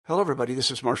Hello, everybody. This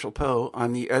is Marshall Poe.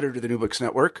 I'm the editor of the New Books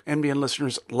Network. NBN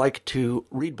listeners like to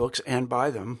read books and buy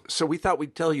them. So we thought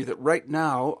we'd tell you that right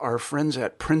now, our friends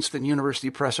at Princeton University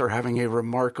Press are having a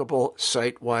remarkable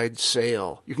site-wide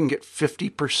sale. You can get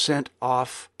 50%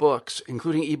 off books,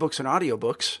 including ebooks and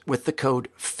audiobooks, with the code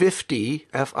 50,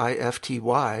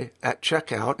 F-I-F-T-Y, at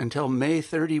checkout until May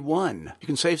 31. You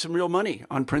can save some real money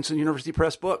on Princeton University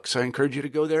Press books. I encourage you to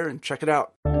go there and check it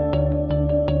out.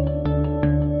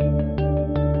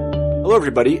 Hello,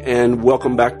 everybody, and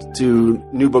welcome back to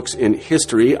New Books in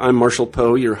History. I'm Marshall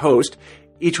Poe, your host.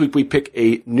 Each week we pick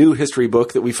a new history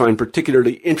book that we find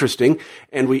particularly interesting,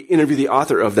 and we interview the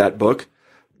author of that book.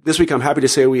 This week I'm happy to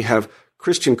say we have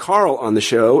Christian Caryl on the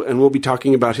show, and we'll be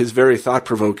talking about his very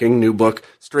thought-provoking new book,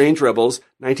 Strange Rebels,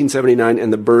 1979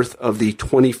 and the Birth of the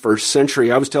 21st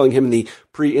Century. I was telling him in the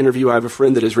pre-interview I have a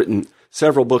friend that has written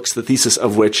several books, the thesis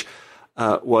of which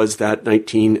was that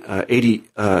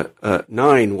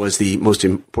 1989 was the most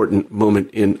important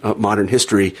moment in modern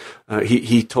history.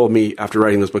 He told me after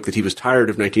writing this book that he was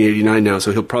tired of 1989 now,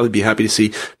 so he'll probably be happy to see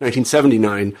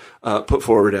 1979 put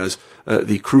forward as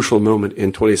the crucial moment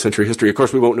in 20th century history. Of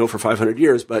course, we won't know for 500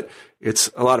 years, but it's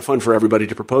a lot of fun for everybody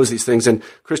to propose these things. And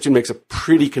Christian makes a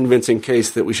pretty convincing case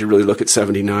that we should really look at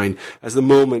 79 as the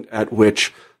moment at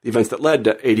which the events that led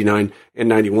to 89 and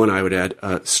 91, I would add,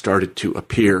 started to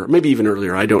appear. Maybe even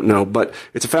earlier, I don't know. But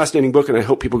it's a fascinating book, and I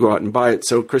hope people go out and buy it.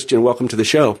 So, Christian, welcome to the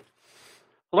show.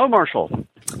 Hello, Marshall.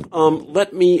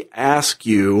 Let me ask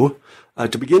you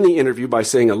to begin the interview by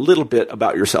saying a little bit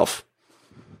about yourself.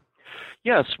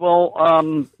 Yes, well,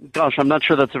 gosh, I'm not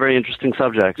sure that's a very interesting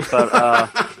subject, but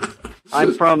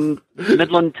I'm from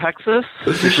Midland, Texas,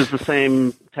 which is the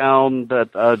same town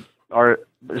that our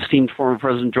esteemed former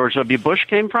President George W. Bush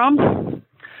came from.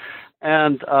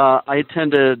 And I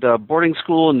attended a boarding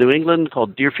school in New England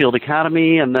called Deerfield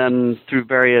Academy, and then through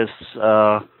various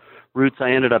routes I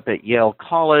ended up at Yale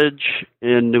College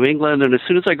in New England. And as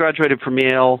soon as I graduated from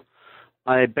Yale,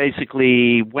 I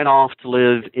basically went off to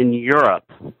live in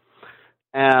Europe.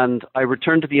 And I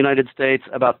returned to the United States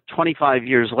about 25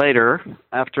 years later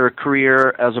after a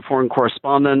career as a foreign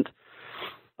correspondent.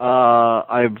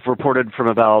 I've reported from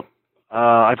about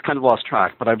I've kind of lost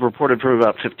track, but I've reported from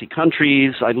about 50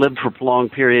 countries. I lived for long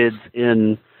periods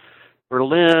in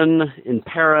Berlin, in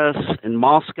Paris, in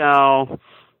Moscow,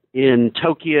 in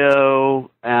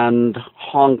Tokyo, and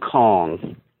Hong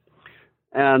Kong.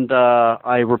 And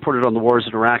I reported on the wars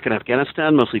in Iraq and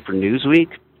Afghanistan, mostly for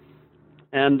Newsweek.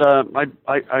 And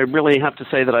I really have to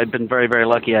say that I've been very, very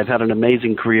lucky. I've had an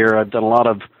amazing career. I've done a lot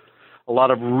of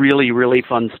really, really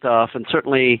fun stuff, and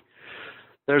certainly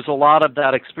there's a lot of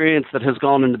that experience that has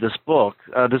gone into this book.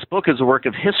 This book is a work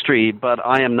of history, but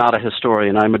I am not a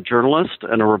historian. I'm a journalist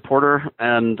and a reporter,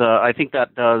 and I think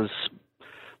that does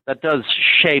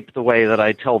shape the way that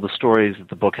I tell the stories that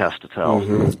the book has to tell.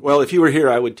 Mm-hmm. Well, if you were here,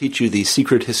 I would teach you the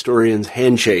secret historian's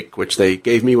handshake, which they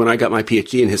gave me when I got my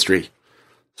PhD in history.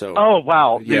 So, oh,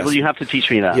 wow. Yes. Well, you have to teach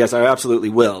me that. Yes, I absolutely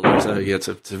will. It's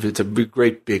a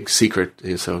great, big secret.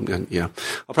 So, yeah,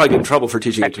 I'll probably get in trouble for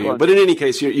teaching it to you. But in any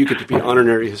case, you get to be an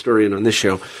honorary historian on this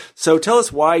show. So tell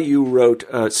us why you wrote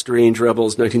Strange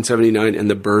Rebels, 1979, and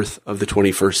the Birth of the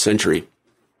 21st Century.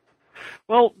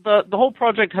 Well, the whole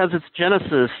project has its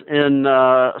genesis in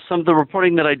some of the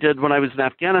reporting that I did when I was in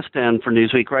Afghanistan for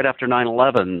Newsweek right after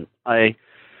 9/11. I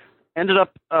ended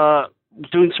up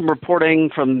doing some reporting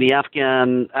from the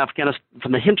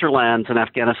from the hinterlands in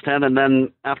Afghanistan, and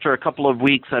then after a couple of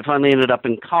weeks, I finally ended up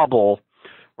in Kabul,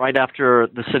 right after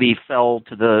the city fell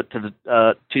to the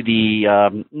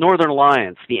Northern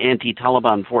Alliance, the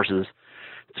anti-Taliban forces.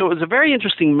 So it was a very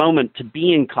interesting moment to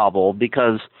be in Kabul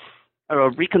because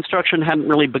Reconstruction hadn't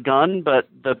really begun, but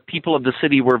the people of the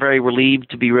city were very relieved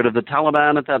to be rid of the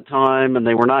Taliban at that time, and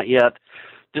they were not yet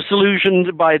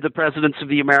disillusioned by the presidents of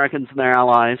the Americans and their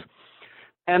allies.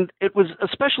 And it was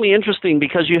especially interesting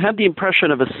because you had the impression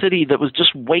of a city that was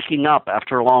just waking up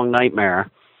after a long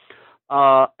nightmare.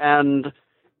 And,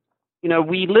 you know,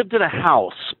 we lived in a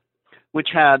house which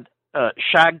had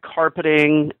shag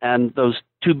carpeting and those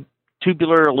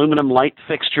tubular aluminum light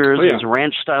fixtures. Oh, yeah. It was a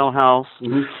ranch-style house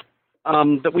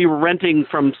that we were renting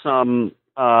from some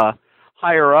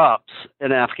higher-ups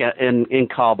in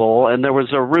Kabul. And there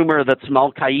was a rumor that some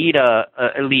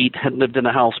al-Qaeda elite had lived in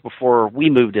the house before we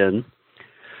moved in.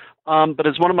 But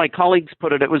as one of my colleagues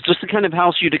put it, it was just the kind of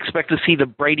house you'd expect to see the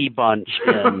Brady Bunch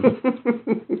in.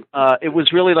 It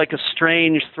was really like a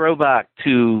strange throwback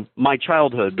to my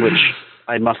childhood, which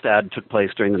I must add took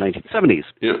place during the 1970s.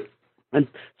 Yeah. And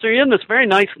so you're in this very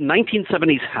nice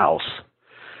 1970s house.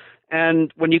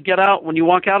 And when you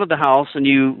walk out of the house and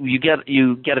you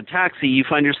get a taxi, you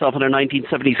find yourself in a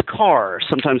 1970s car,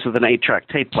 sometimes with an 8-track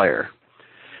tape player.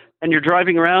 And you're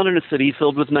driving around in a city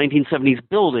filled with 1970s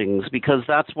buildings, because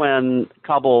that's when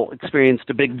Kabul experienced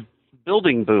a big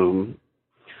building boom.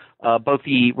 Both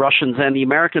the Russians and the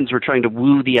Americans were trying to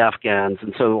woo the Afghans,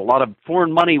 and so a lot of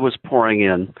foreign money was pouring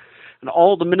in. And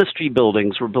all the ministry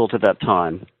buildings were built at that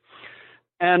time.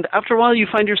 And after a while, you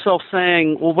find yourself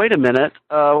saying, well, wait a minute,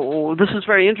 this is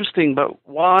very interesting, but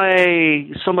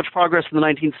why so much progress in the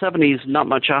 1970s, not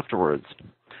much afterwards?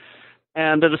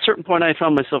 And at a certain point, I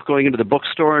found myself going into the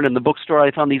bookstore, and in the bookstore, I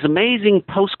found these amazing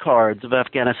postcards of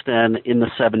Afghanistan in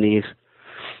the 70s,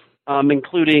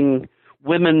 including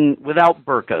women without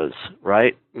burqas,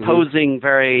 right? Mm-hmm. Posing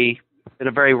in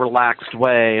a very relaxed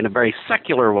way, in a very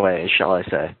secular way, shall I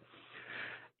say.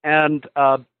 And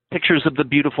pictures of the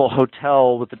beautiful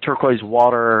hotel with the turquoise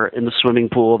water in the swimming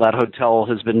pool. That hotel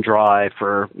has been dry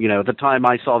for, the time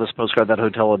I saw this postcard, that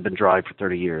hotel had been dry for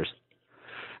 30 years.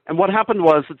 And what happened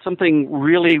was that something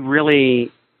really,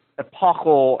 really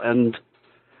epochal and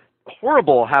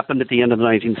horrible happened at the end of the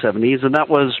 1970s, and that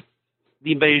was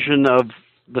the invasion of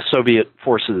the Soviet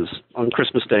forces on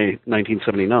Christmas Day,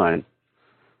 1979.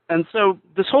 And so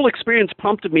this whole experience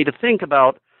prompted me to think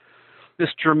about this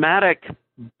dramatic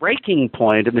breaking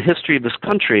point in the history of this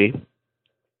country,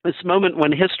 this moment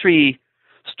when history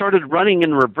started running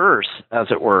in reverse, as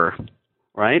it were,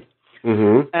 right?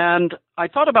 Mm-hmm. And I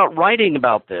thought about writing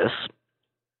about this,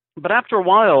 but after a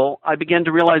while, I began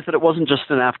to realize that it wasn't just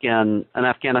an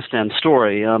Afghanistan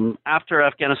story. After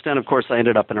Afghanistan, of course, I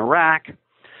ended up in Iraq.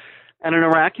 And in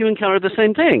Iraq, you encounter the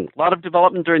same thing. A lot of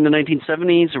development during the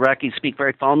 1970s. Iraqis speak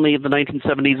very fondly of the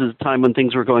 1970s as a time when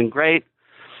things were going great.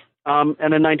 And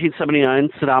in 1979,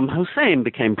 Saddam Hussein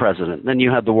became president. Then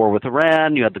you had the war with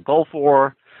Iran, you had the Gulf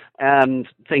War, and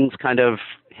things kind of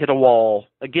hit a wall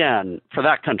again for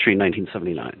that country in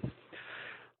 1979.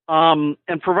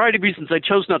 And for a variety of reasons, I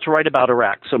chose not to write about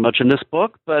Iraq so much in this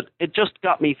book, but it just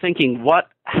got me thinking, what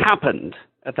happened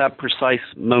at that precise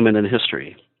moment in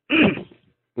history?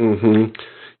 Mm-hmm.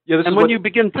 Yeah, and when you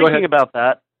begin thinking about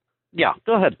that, yeah,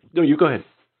 go ahead. No, you go ahead.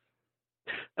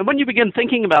 And when you begin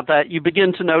thinking about that, you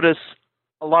begin to notice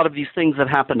a lot of these things that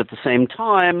happened at the same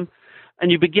time,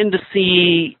 and you begin to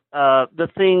see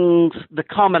the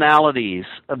commonalities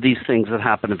of these things that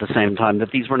happened at the same time,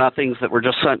 that these were not things that were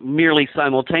just merely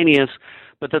simultaneous,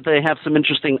 but that they have some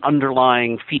interesting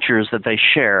underlying features that they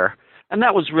share. And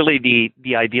that was really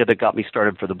the idea that got me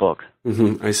started for the book.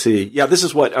 Mm-hmm, I see. Yeah, this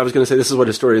is what I was going to say. This is what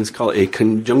historians call a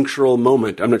conjunctural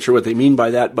moment. I'm not sure what they mean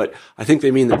by that, but I think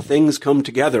they mean that things come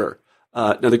together.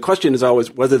 Now, the question is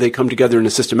always whether they come together in a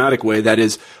systematic way, that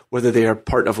is, whether they are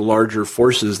part of larger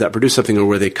forces that produce something, or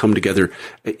where they come together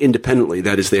independently,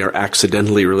 that is, they are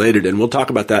accidentally related. And we'll talk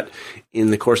about that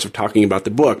in the course of talking about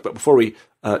the book. But before we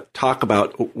talk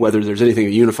about whether there's anything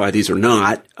to unify these or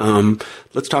not,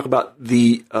 let's talk about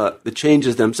the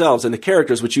changes themselves and the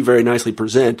characters, which you very nicely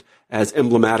present as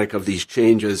emblematic of these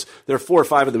changes. There are 4 or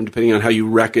 5 of them, depending on how you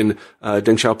reckon.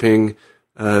 Deng Xiaoping,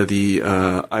 the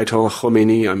Ayatollah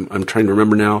Khomeini, I'm trying to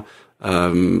remember now,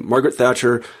 Margaret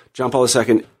Thatcher, John Paul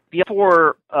II. The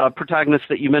 4 protagonists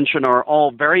that you mentioned are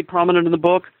all very prominent in the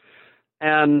book,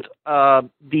 and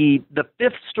the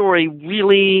 5th story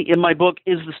really in my book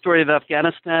is the story of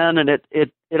Afghanistan, and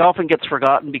it often gets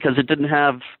forgotten because it didn't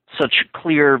have such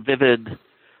clear, vivid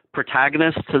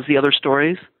protagonists as the other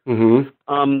stories. Mm-hmm.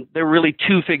 There are really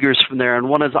 2 figures from there, and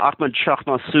one is Ahmad Shah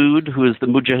Massoud, who is the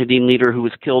Mujahideen leader who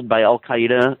was killed by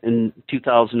Al-Qaeda in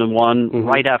 2001, mm-hmm.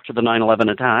 right after the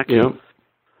 9/11 attacks. Yeah.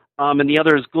 And the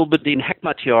other is Gulbuddin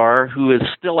Hekmatyar, who is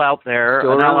still out there,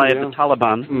 an ally of the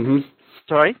Taliban. Mm-hmm.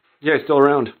 Sorry? Yeah, he's still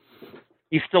around.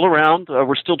 He's still around.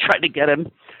 We're still trying to get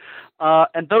him.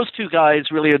 And those 2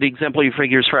 guys really are the exemplary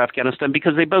figures for Afghanistan,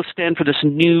 because they both stand for this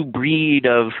new breed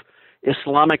of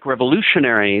Islamic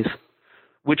revolutionaries,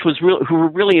 who were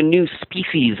really a new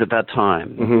species at that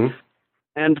time. Mm-hmm.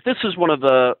 And this is one of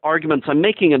the arguments I'm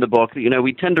making in the book.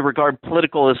 We tend to regard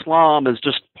political Islam as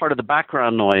just part of the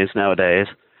background noise nowadays.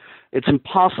 It's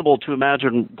impossible to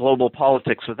imagine global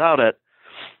politics without it.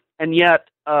 And yet,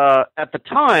 at the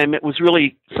time, it was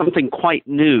really something quite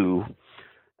new.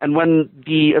 And when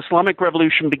the Islamic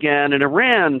Revolution began in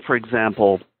Iran, for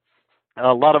example,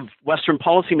 a lot of Western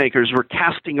policymakers were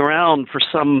casting around for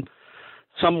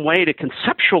some way to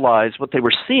conceptualize what they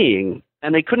were seeing,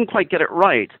 and they couldn't quite get it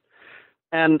right.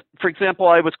 And, for example,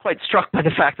 I was quite struck by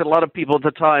the fact that a lot of people at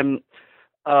the time,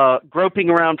 groping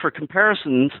around for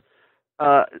comparisons,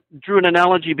 drew an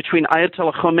analogy between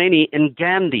Ayatollah Khomeini and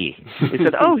Gandhi. They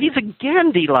said, oh, he's a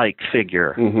Gandhi-like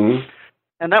figure. Mm-hmm.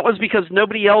 And that was because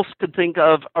nobody else could think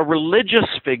of a religious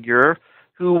figure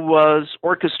who was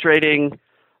orchestrating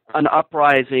an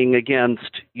uprising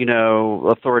against,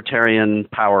 authoritarian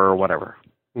power or whatever.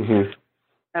 Mm-hmm.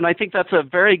 And I think that's a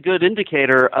very good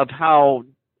indicator of how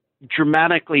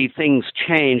dramatically things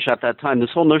changed at that time. This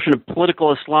whole notion of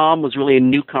political Islam was really a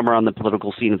newcomer on the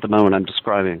political scene at the moment I'm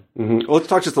describing. Mm-hmm. Well, let's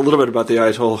talk just a little bit about the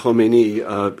Ayatollah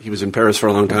Khomeini. He was in Paris for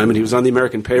a long time, and he was on the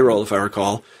American payroll, if I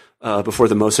recall, before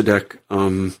the Mossadegh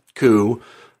coup.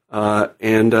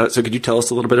 So could you tell us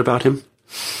a little bit about him?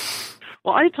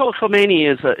 Well, Ayatollah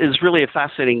Khomeini is really a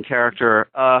fascinating character.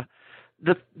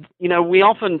 We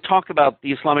often talk about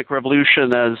the Islamic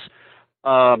Revolution as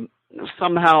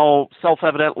somehow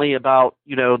self-evidently about,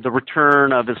 the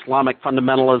return of Islamic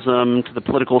fundamentalism to the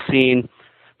political scene,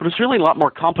 but it's really a lot more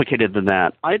complicated than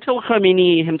that. Ayatollah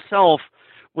Khomeini himself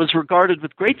was regarded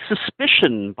with great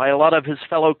suspicion by a lot of his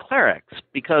fellow clerics,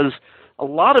 because a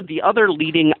lot of the other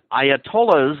leading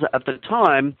Ayatollahs at the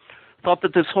time thought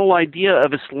that this whole idea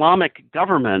of Islamic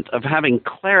government, of having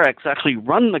clerics actually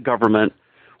run the government,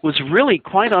 was really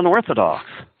quite unorthodox.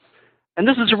 And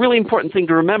this is a really important thing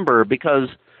to remember, because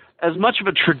as much of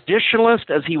a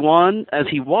traditionalist as he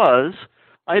was,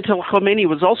 Ayatollah Khomeini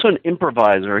was also an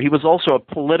improviser. He was also a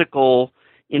political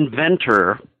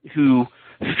inventor who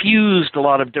fused a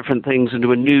lot of different things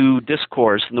into a new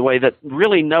discourse in the way that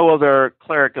really no other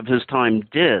cleric of his time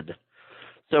did.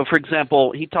 So, for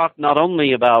example, he talked not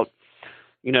only about,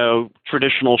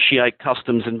 traditional Shiite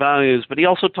customs and values, but he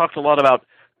also talked a lot about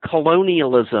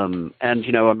colonialism and,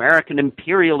 American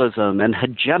imperialism and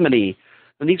hegemony.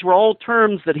 And these were all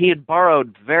terms that he had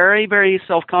borrowed very, very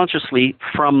self-consciously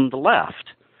from the left,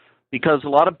 because a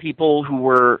lot of people who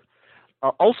were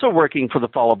also working for the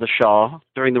fall of the Shah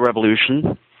during the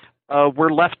revolution were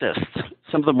leftists.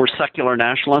 Some of them were secular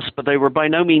nationalists, but they were by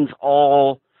no means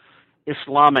all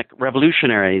Islamic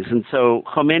revolutionaries. And so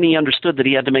Khomeini understood that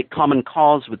he had to make common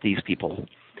cause with these people.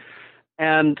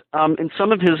 And in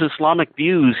some of his Islamic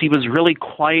views, he was really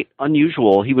quite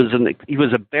unusual. He was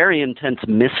a very intense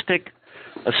mystic,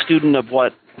 a student of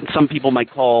what some people might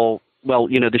call,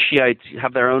 the Shiites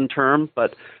have their own term,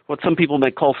 but what some people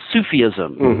might call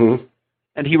Sufism. Mm-hmm.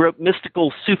 And he wrote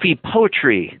mystical Sufi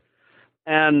poetry.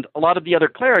 And a lot of the other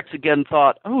clerics, again,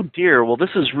 thought, oh dear, well,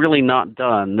 this is really not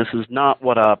done. This is not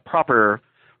what a proper,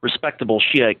 respectable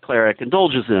Shiite cleric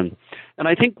indulges in. And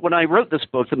I think when I wrote this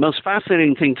book, the most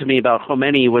fascinating thing to me about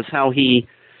Khomeini was how he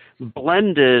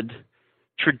blended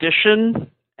tradition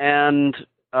and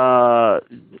the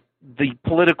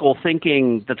political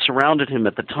thinking that surrounded him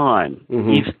at the time.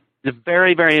 Mm-hmm. He's a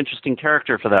very, very interesting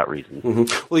character for that reason.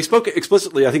 Mm-hmm. Well, he spoke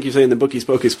explicitly, I think you say in the book, he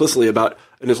spoke explicitly about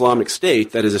an Islamic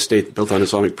state, that is a state built on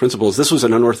Islamic principles. This was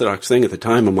an unorthodox thing at the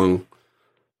time among,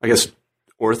 I guess,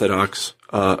 Orthodox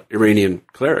Iranian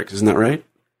clerics. Isn't that right?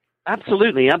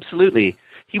 Absolutely, absolutely.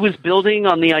 He was building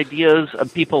on the ideas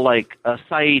of people like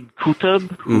Sayyid Qutb,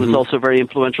 who was also very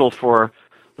influential for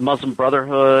the Muslim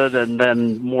Brotherhood, and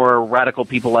then more radical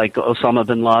people like Osama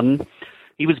bin Laden.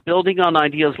 He was building on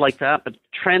ideas like that, but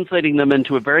translating them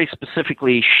into a very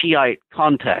specifically Shiite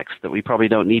context that we probably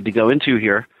don't need to go into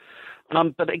here.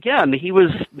 But again, he was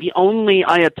the only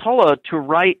Ayatollah to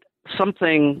write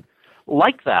something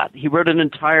like that. He wrote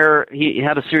he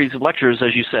had a series of lectures,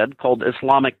 as you said, called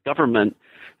Islamic Government,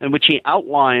 in which he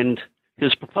outlined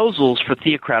his proposals for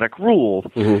theocratic rule.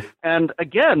 Mm-hmm. And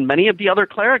again, many of the other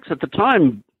clerics at the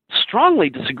time strongly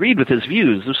disagreed with his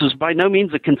views. This was by no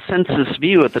means a consensus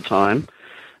view at the time.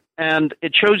 And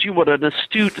it shows you what an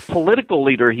astute political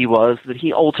leader he was, that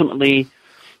he ultimately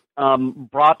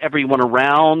brought everyone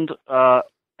around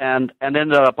and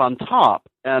ended up on top.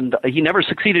 And he never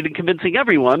succeeded in convincing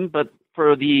everyone, but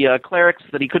for the clerics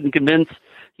that he couldn't convince,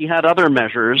 he had other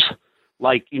measures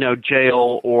like,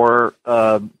 jail or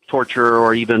torture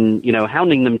or even,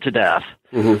 hounding them to death.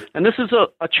 Mm-hmm. And this is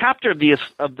a chapter of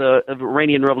the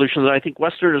Iranian Revolution that I think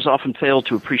Westerners often fail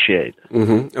to appreciate.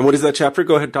 Mm-hmm. And what is that chapter?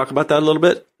 Go ahead and talk about that a little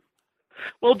bit.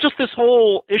 Well, just this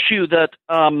whole issue that,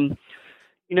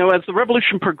 as the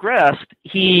revolution progressed,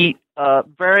 he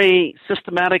very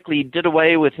systematically did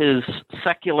away with his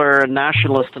secular,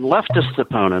 nationalist, and leftist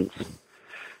opponents.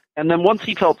 And then once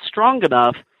he felt strong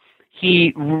enough,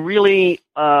 he really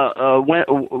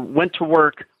went to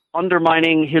work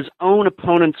undermining his own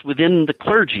opponents within the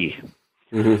clergy.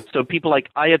 Mm-hmm. So people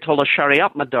like Ayatollah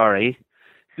Shariat Madari,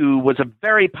 who was a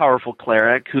very powerful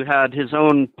cleric, who had his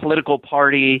own political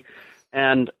party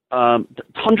and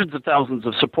hundreds of thousands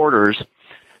of supporters.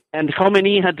 And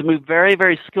Khomeini had to move very,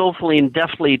 very skillfully and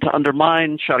deftly to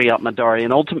undermine Shariat Madari,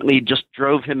 and ultimately just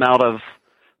drove him out of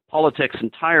politics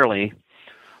entirely.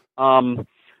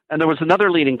 And there was another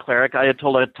leading cleric,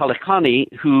 Ayatollah Taleghani,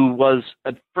 who was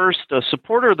at first a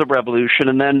supporter of the revolution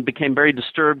and then became very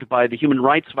disturbed by the human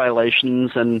rights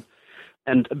violations and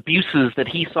abuses that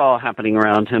he saw happening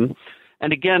around him.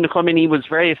 And again, Khomeini was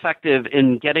very effective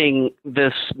in getting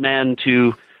this man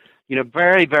to,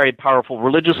 very, very powerful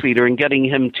religious leader, and getting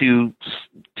him to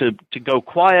go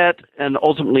quiet and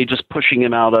ultimately just pushing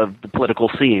him out of the political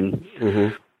scene.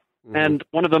 Mm-hmm. Mm-hmm. And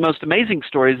one of the most amazing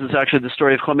stories is actually the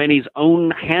story of Khomeini's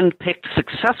own hand-picked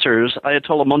successors,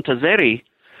 Ayatollah Montazeri.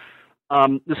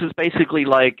 This is basically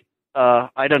like,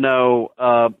 it's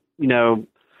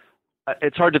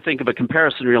hard to think of a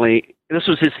comparison, really. This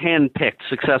was his hand-picked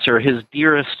successor, his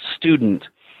dearest student.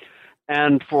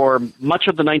 And for much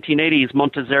of the 1980s,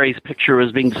 Montazeri's picture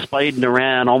was being displayed in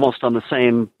Iran almost on a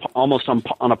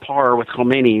par with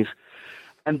Khomeini's.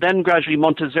 And then gradually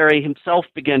Montazeri himself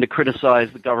began to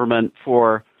criticize the government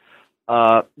for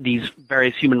these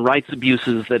various human rights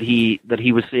abuses that he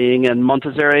was seeing. And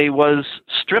Montazeri was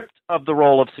stripped of the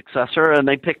role of successor, and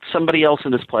they picked somebody else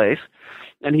in his place.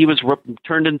 And he was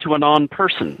turned into a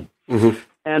non-person. Mm-hmm.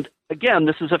 And again,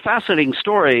 this is a fascinating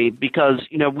story because,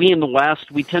 we in the West,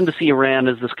 we tend to see Iran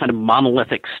as this kind of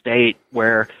monolithic state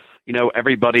where,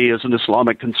 everybody is an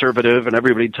Islamic conservative and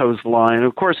everybody toes the line.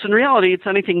 Of course, in reality, it's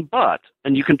anything but.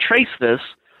 And you can trace this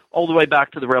all the way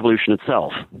back to the revolution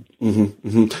itself. Mm-hmm,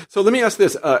 mm-hmm. So let me ask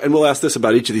this, and we'll ask this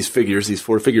about each of these figures, these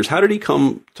four figures. How did he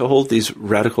come to hold these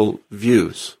radical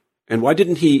views? And why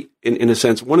didn't he, in a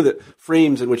sense, one of the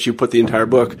frames in which you put the entire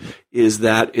book is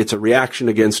that it's a reaction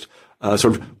against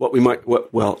sort of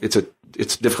it's a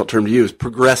difficult term to use,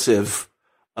 progressive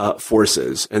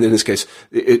forces. And in this case,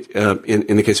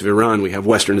 in the case of Iran, we have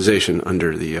westernization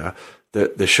under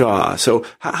the Shah. So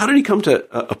how did he come to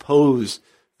oppose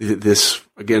this?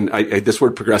 Again, this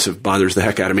word progressive bothers the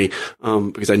heck out of me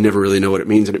because I never really know what it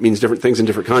means, and it means different things in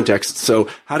different contexts. So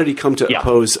how did he come to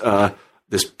oppose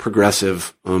this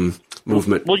progressive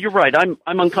movement? Well, you're right. I'm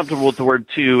uncomfortable with the word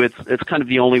too. It's kind of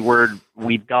the only word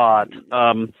we've got.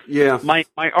 My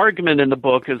argument in the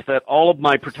book is that all of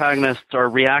my protagonists are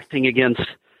reacting against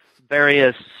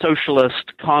various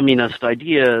socialist, communist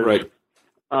ideas, right,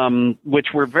 which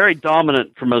were very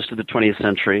dominant for most of the 20th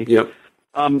century. Yep.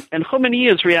 And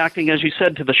Khomeini is reacting, as you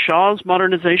said, to the Shah's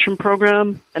modernization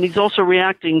program, and he's also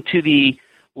reacting to the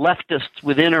leftists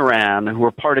within Iran who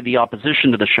were part of the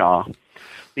opposition to the Shah.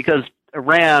 Because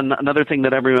Iran, another thing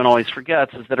that everyone always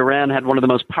forgets, is that Iran had one of the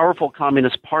most powerful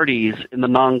communist parties in the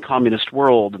non-communist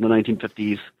world in the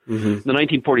 1950s, the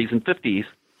 1940s and 50s.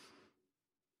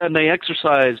 And they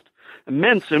exercised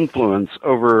immense influence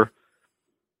over,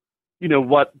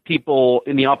 what people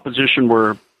in the opposition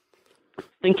were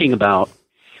thinking about.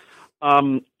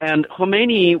 And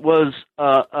Khomeini was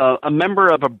a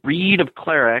member of a breed of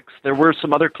clerics. There were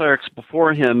some other clerics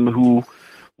before him who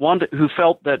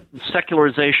felt that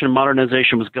secularization and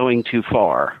modernization was going too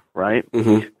far, right?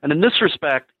 Mm-hmm. And in this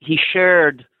respect,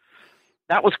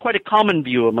 that was quite a common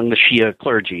view among the Shia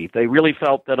clergy. They really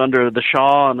felt that under the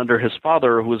Shah and under his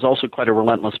father, who was also quite a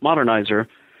relentless modernizer,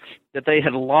 that they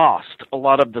had lost a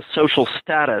lot of the social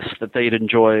status that they'd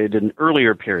enjoyed in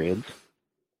earlier periods.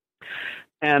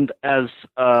 And as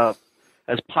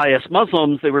pious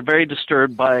Muslims, they were very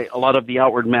disturbed by a lot of the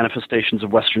outward manifestations of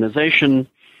westernization,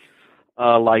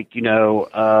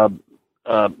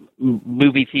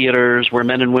 movie theaters where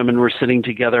men and women were sitting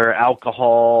together,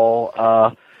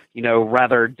 alcohol,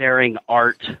 rather daring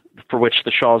art for which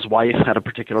the Shah's wife had a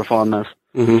particular fondness.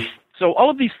 Mm-hmm. So all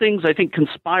of these things, I think,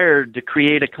 conspired to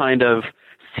create a kind of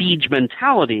siege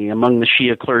mentality among the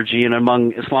Shia clergy and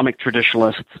among Islamic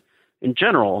traditionalists in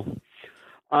general.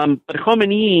 But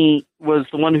Khomeini was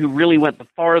the one who really went the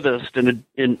farthest in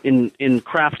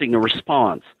crafting a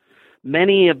response.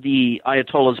 Many of the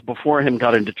Ayatollahs before him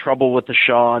got into trouble with the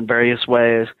Shah in various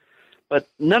ways, but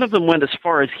none of them went as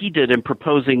far as he did in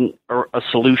proposing a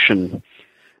solution.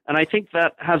 And I think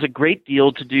that has a great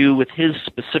deal to do with his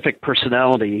specific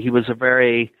personality. He was a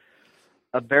very,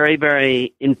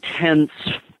 very intense,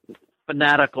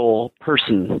 fanatical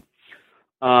person.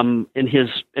 In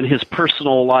his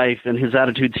personal life and his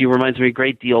attitudes, he reminds me a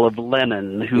great deal of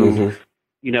Lenin, who,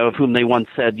 of whom they once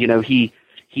said, he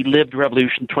lived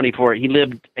revolution 24. He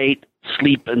lived, ate,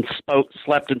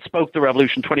 slept, and spoke the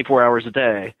revolution 24 hours a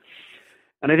day.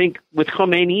 And I think with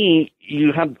Khomeini,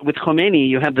 you have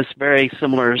this very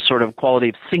similar sort of quality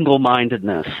of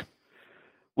single-mindedness,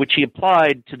 which he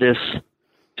applied to this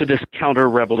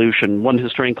counter-revolution. One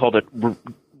historian called it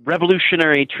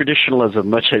revolutionary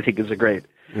traditionalism, which I think is a great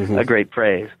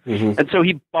phrase. Mm-hmm. And so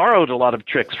he borrowed a lot of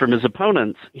tricks from his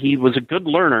opponents. He was a good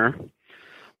learner.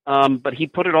 But he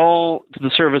put it all to the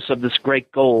service of this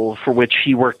great goal for which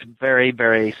he worked very,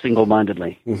 very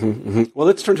single-mindedly. Mm-hmm, mm-hmm. Well,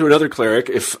 let's turn to another cleric,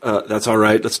 if that's all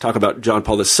right. Let's talk about John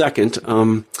Paul II.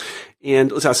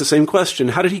 And let's ask the same question.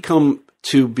 How did he come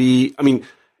to be,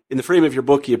 in the frame of your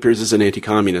book, he appears as an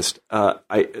anti-communist.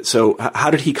 So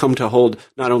how did he come to hold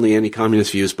not only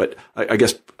anti-communist views, but I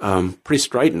guess pretty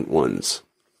strident ones?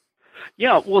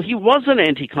 Yeah, well, he was an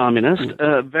anti-communist,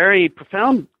 very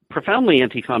profoundly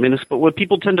anti-communist, but what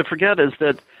people tend to forget is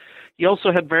that he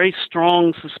also had very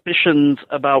strong suspicions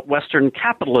about Western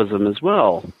capitalism as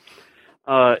well.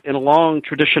 In a long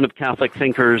tradition of Catholic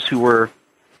thinkers who were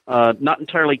not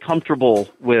entirely comfortable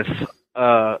with,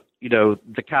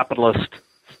 the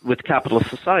capitalist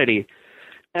society.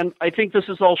 And I think this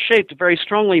is all shaped very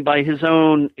strongly by his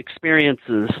own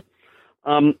experiences.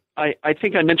 I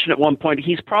think I mentioned at one point,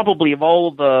 he's probably, of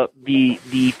all the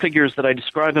figures that I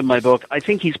describe in my book, I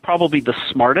think he's probably the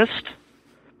smartest.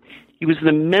 He was an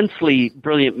immensely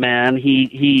brilliant man.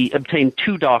 He obtained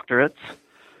 2 doctorates.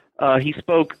 He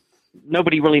spoke,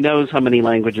 nobody really knows how many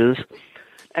languages.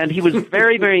 And he was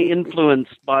very, very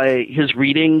influenced by his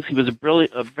readings. He was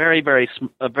a very, very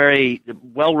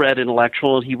well-read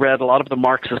intellectual. He read a lot of the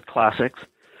Marxist classics.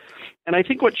 And I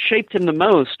think what shaped him the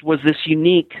most was this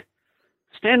unique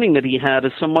standing that he had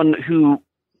as someone who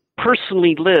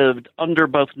personally lived under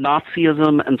both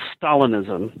Nazism and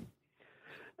Stalinism.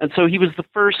 And so he was the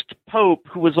first pope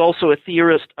who was also a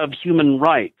theorist of human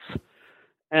rights.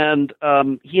 And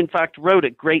he, in fact, wrote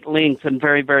at great length and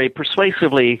very, very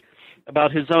persuasively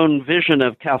about his own vision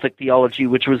of Catholic theology,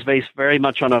 which was based very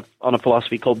much on a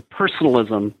philosophy called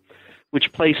personalism,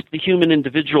 which placed the human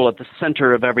individual at the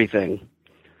center of everything.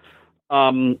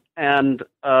 So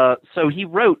he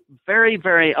wrote very,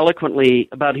 very eloquently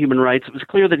about human rights. It was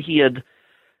clear that he'd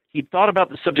thought about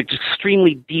the subject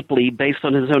extremely deeply based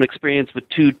on his own experience with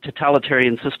 2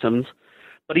 totalitarian systems.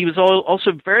 But he was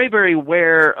also very, very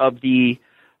aware of the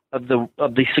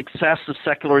success of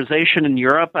secularization in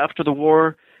Europe after the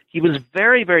war. He was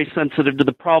very, very sensitive to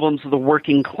the problems of the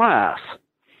working class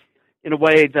in a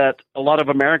way that a lot of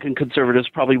American conservatives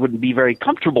probably wouldn't be very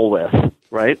comfortable with,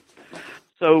 right?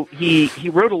 So he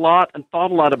wrote a lot and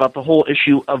thought a lot about the whole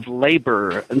issue of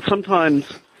labor. And sometimes,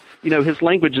 his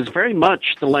language is very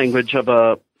much the language of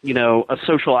a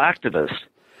social activist.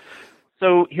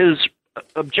 So his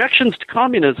objections to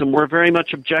communism were very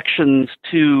much objections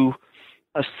to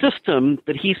a system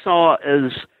that he saw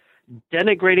as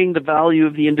denigrating the value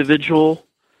of the individual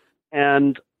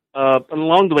and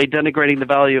along the way denigrating the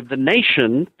value of the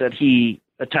nation that he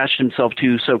attached himself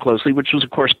to so closely, which was,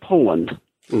 of course, Poland.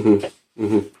 Mm-hmm.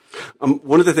 Mm-hmm.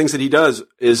 One of the things that he does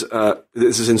is,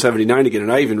 this is in 1979 again,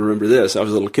 and I even remember this. I was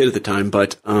a little kid at the time,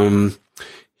 but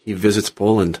he visits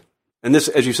Poland. And this,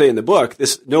 as you say in the book,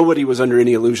 nobody was under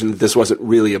any illusion that this wasn't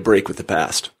really a break with the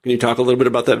past. Can you talk a little bit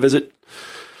about that visit?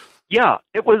 Yeah,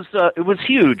 it was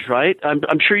huge, right?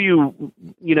 I'm sure you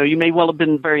may well have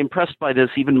been very impressed by this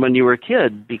even when you were a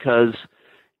kid, because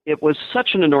it was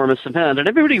such an enormous event, and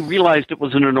everybody realized it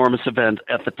was an enormous event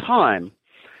at the time,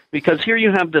 because here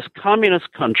you have this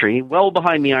communist country well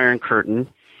behind the Iron Curtain,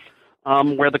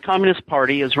 where the Communist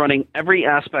Party is running every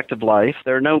aspect of life.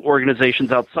 There are no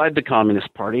organizations outside the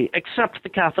Communist Party except the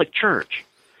Catholic Church,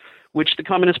 which the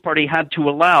Communist Party had to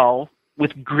allow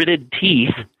with gritted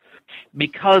teeth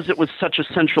because it was such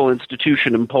a central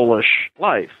institution in Polish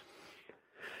life.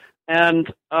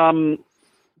 And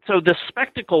so the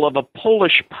spectacle of a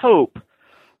Polish pope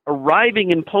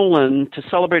arriving in Poland to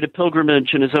celebrate a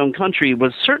pilgrimage in his own country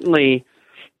was certainly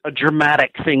a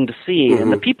dramatic thing to see. Mm-hmm.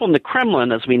 And the people in the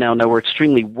Kremlin, as we now know, were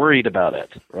extremely worried about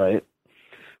it, right?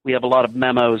 We have a lot of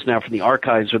memos now from the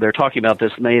archives where they're talking about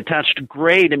this, and they attached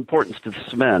great importance to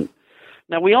this event.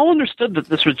 Now, we all understood that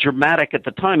this was dramatic at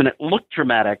the time, and it looked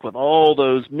dramatic with all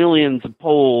those millions of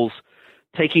Poles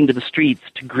taking to the streets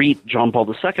to greet John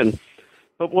Paul II.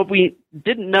 But what we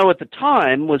didn't know at the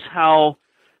time was how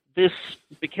this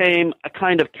became a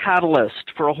kind of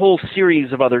catalyst for a whole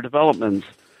series of other developments.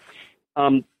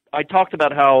 I talked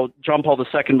about how John Paul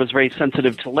II was very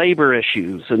sensitive to labor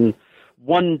issues, and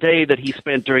one day that he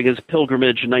spent during his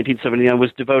pilgrimage in 1979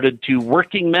 was devoted to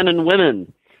working men and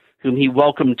women, whom he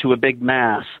welcomed to a big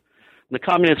mass. And the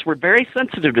communists were very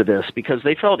sensitive to this because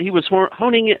they felt he was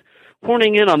honing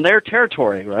in on their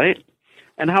territory, right?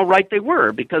 And how right they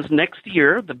were, because next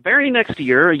year, the very next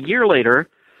year, a year later,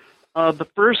 the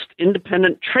first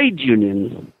independent trade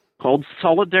union called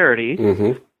Solidarity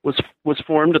was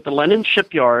formed at the Lenin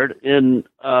shipyard in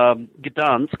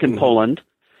Gdansk in Poland,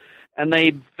 and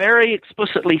they very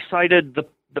explicitly cited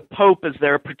the Pope as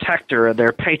their protector,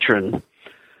 their patron.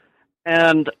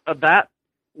 And that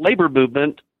labor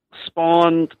movement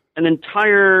spawned an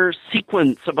entire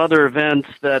sequence of other events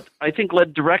that I think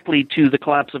led directly to the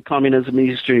collapse of communism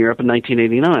in Eastern Europe in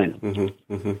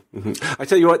 1989. I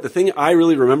tell you what, the thing I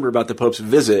really remember about the Pope's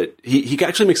visit, he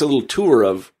actually makes a little tour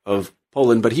of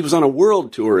Poland, but he was on a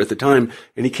world tour at the time,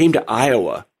 and he came to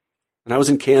Iowa. And I was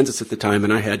in Kansas at the time,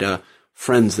 and I had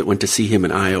friends that went to see him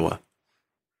in Iowa.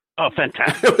 Oh,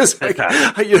 fantastic! It was like,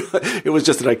 it was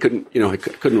just that I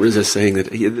couldn't resist saying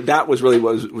that that was really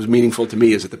what was meaningful to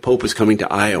me, is that the Pope was coming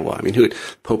to Iowa. I mean,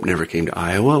 Pope never came to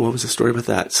Iowa. What was the story about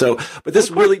that? So, but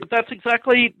this really, but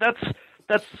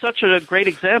that's such a great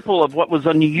example of what was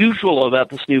unusual about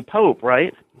this new Pope,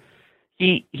 right?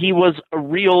 He was a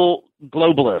real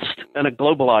globalist and a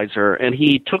globalizer, and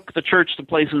he took the church to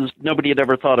places nobody had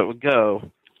ever thought it would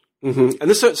go. And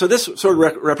this sort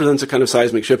of represents a kind of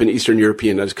seismic shift in Eastern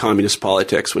European as communist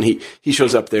politics when he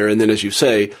shows up there, and then, as you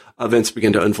say, events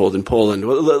begin to unfold in Poland.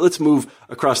 Well, let's move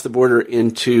across the border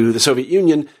into the Soviet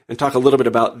Union and talk a little bit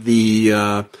about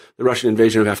the Russian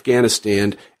invasion of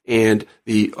Afghanistan and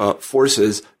the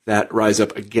forces that rise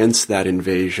up against that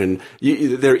invasion.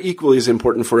 They're equally as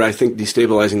important for, I think,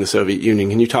 destabilizing the Soviet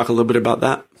Union. Can you talk a little bit about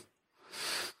that?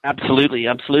 Absolutely.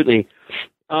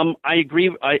 I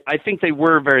agree. I think they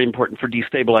were very important for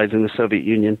destabilizing the Soviet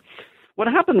Union. What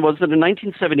happened was that in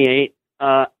 1978,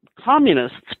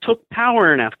 communists took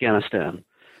power in Afghanistan.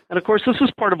 And of course, this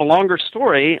was part of a longer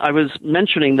story. I was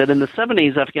mentioning that in the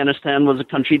 70s, Afghanistan was a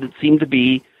country that seemed to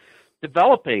be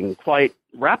developing quite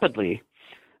rapidly.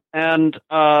 And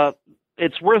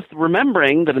it's worth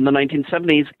remembering that in the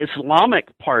 1970s,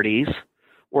 Islamic parties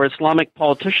or Islamic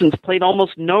politicians played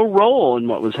almost no role in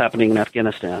what was happening in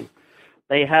Afghanistan.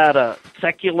 They had a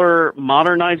secular,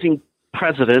 modernizing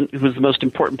president who was the most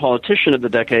important politician of the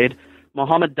decade,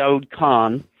 Mohammed Daoud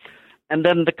Khan, and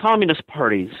then the communist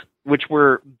parties, which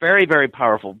were very, very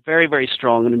powerful, very, very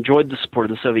strong, and enjoyed the support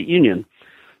of the Soviet Union.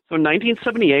 So in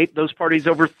 1978, those parties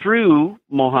overthrew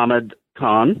Mohammed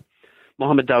Daoud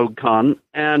Khan,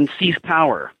 and seized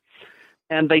power.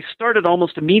 And they started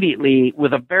almost immediately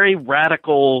with a very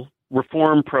radical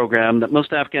reform program that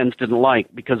most Afghans didn't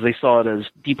like because they saw it as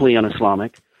deeply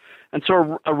un-Islamic. And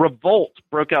so a revolt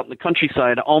broke out in the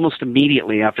countryside almost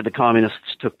immediately after the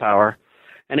communists took power.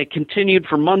 And it continued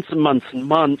for months and months and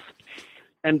months,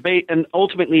 and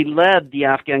ultimately led the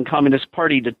Afghan Communist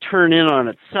Party to turn in on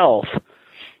itself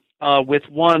with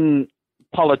one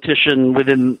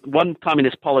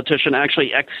communist politician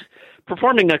actually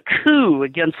performing a coup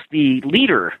against the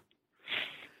leader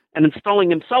and installing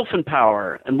himself in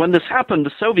power. And when this happened,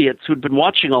 the Soviets, who had been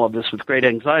watching all of this with great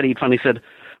anxiety, finally said,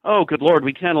 "Oh, good Lord,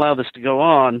 we can't allow this to go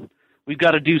on. We've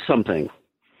got to do something."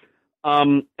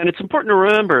 And it's important to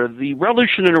remember, the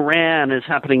revolution in Iran is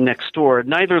happening next door.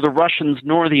 Neither the Russians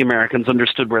nor the Americans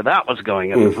understood where that was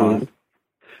going at the time.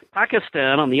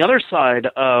 Pakistan, on the other side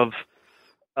of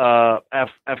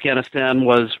Afghanistan,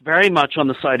 was very much on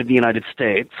the side of the United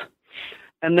States.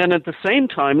 And then at the same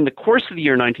time, in the course of the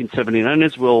year 1979,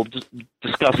 as we'll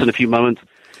discuss in a few moments,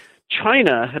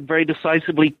 China had very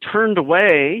decisively turned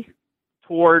away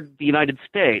toward the United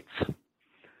States.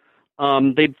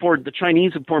 The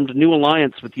Chinese had formed a new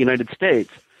alliance with the United States.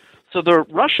 So the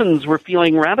Russians were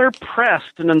feeling rather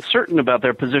pressed and uncertain about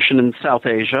their position in South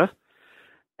Asia,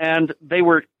 and they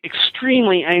were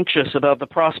extremely anxious about the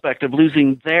prospect of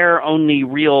losing their only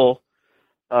real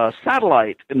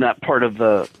satellite in that part of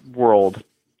the world.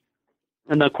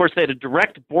 And of course, they had a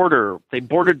direct border. They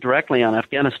bordered directly on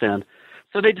Afghanistan.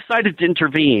 So they decided to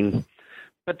intervene.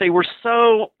 But they were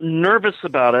so nervous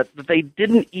about it that they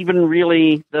didn't even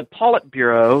really, the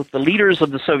Politburo, the leaders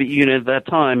of the Soviet Union at that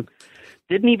time,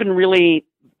 didn't even really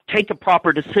take a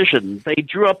proper decision. They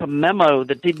drew up a memo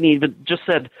that just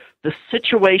said the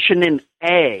situation in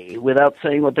A without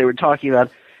saying what they were talking about.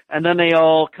 And then they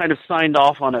all kind of signed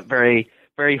off on it very,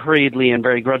 very hurriedly and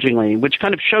very grudgingly, which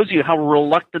kind of shows you how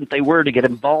reluctant they were to get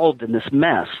involved in this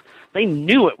mess. They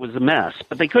knew it was a mess,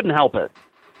 but they couldn't help it.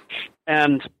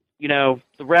 And,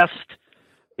 the rest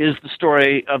is the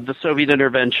story of the Soviet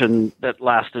intervention that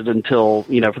lasted until,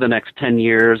 for the next 10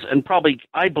 years. And probably,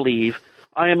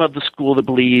 I am of the school that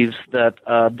believes that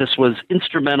this was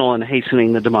instrumental in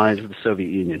hastening the demise of the Soviet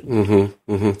Union.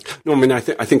 No, I mean, I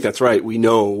think that's right. We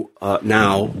know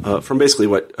now from basically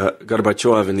what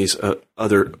Gorbachev and these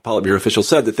other Politburo officials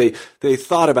said, that they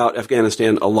thought about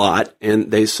Afghanistan a lot, and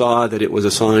they saw that it was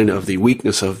a sign of the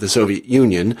weakness of the Soviet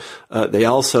Union. They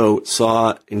also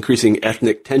saw increasing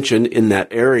ethnic tension in that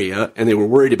area, and they were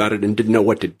worried about it and didn't know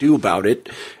what to do about it.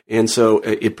 And so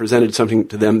it presented something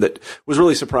to them that was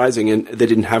really surprising and they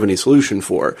didn't have any solution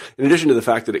for. In addition to the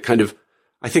fact that it kind of,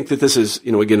 I think that this is,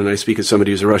 again, and I speak as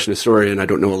somebody who's a Russian historian, I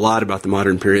don't know a lot about the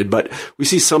modern period, but we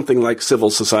see something like civil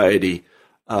society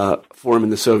form in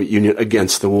the Soviet Union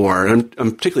against the war. And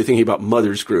I'm particularly thinking about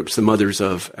mothers groups, the mothers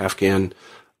of Afghan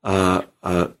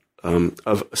Russian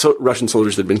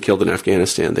soldiers that had been killed in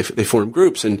Afghanistan. They form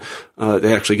groups, and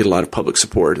they actually get a lot of public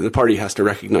support. And the party has to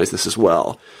recognize this as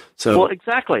well. So,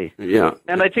 exactly. Yeah.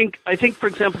 And I think, for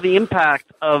example, the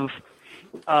impact of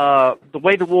the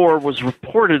way the war was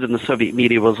reported in the Soviet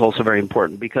media was also very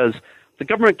important, because the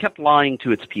government kept lying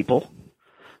to its people,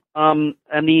 and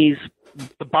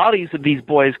the bodies of these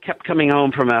boys kept coming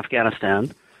home from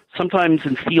Afghanistan, sometimes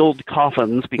in sealed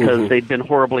coffins because they'd been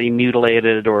horribly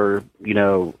mutilated or,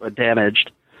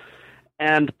 damaged.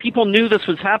 And people knew this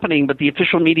was happening, but the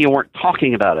official media weren't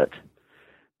talking about it.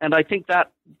 And I think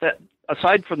that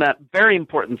aside from that very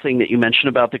important thing that you mentioned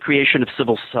about the creation of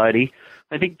civil society,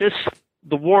 I think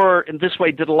the war in this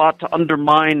way did a lot to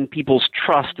undermine people's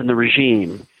trust in the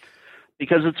regime.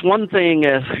 Because it's one thing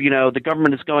if, the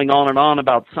government is going on and on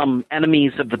about some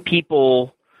enemies of the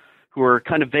people who are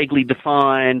kind of vaguely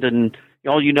defined, and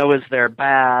all you know is they're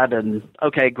bad, and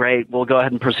okay, great, we'll go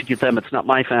ahead and persecute them, it's not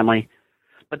my family.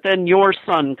 But then your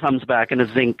son comes back in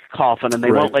a zinc coffin, and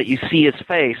they won't let you see his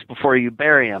face before you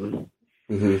bury him.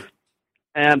 Mm-hmm.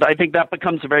 And I think that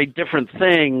becomes a very different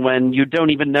thing when you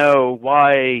don't even know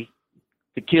why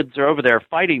the kids are over there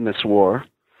fighting this war.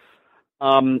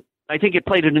 I think it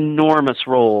played an enormous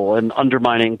role in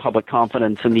undermining public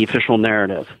confidence in the official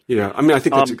narrative. Yeah, I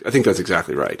think that's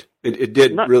exactly right. It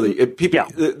did really.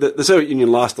 The Soviet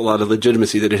Union lost a lot of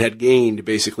legitimacy that it had gained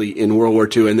basically in World War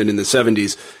II and then in the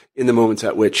 70s, in the moments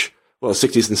at which,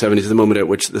 60s and 70s, the moment at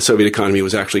which the Soviet economy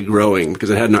was actually growing, because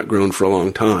it had not grown for a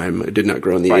long time. It did not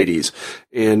grow in the 80s,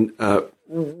 and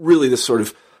really this sort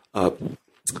of.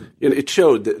 It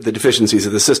showed the deficiencies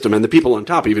of the system, and the people on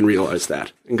top even realized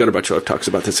that. And Gorbachev talks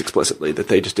about this explicitly, that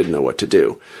they just didn't know what to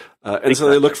do, and so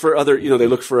they looked for other. They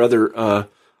looked for other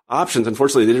options.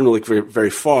 Unfortunately, they didn't look very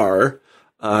far.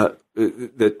 I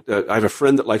have a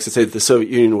friend that likes to say that the Soviet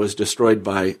Union was destroyed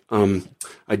by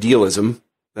idealism.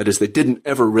 That is, they didn't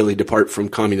ever really depart from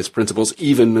communist principles,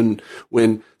 even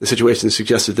when the situation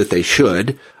suggested that they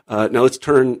should. Now let's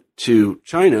turn to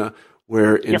China,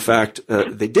 where in fact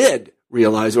they did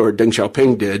realize, or Deng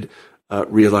Xiaoping did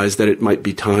realize, that it might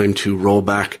be time to roll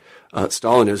back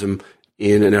Stalinism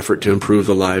in an effort to improve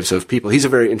the lives of people. He's a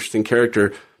very interesting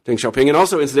character, Deng Xiaoping. And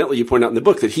also, incidentally, you point out in the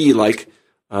book that he, like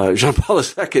Jean-Paul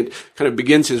II, kind of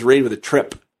begins his reign with a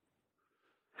trip.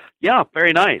 Yeah,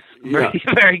 very nice.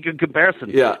 Very good comparison.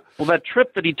 Yeah. Well, that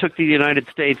trip that he took to the United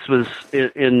States was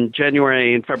in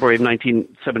January and February of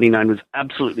 1979 was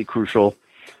absolutely crucial,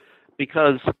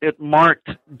 because it marked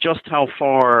just how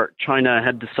far China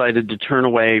had decided to turn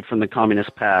away from the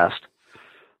communist past.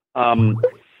 The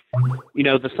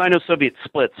Sino-Soviet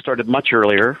split started much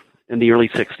earlier, in the early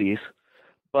 60s,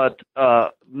 but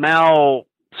Mao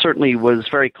certainly was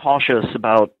very cautious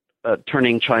about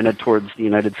turning China towards the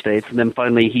United States, and then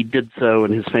finally he did so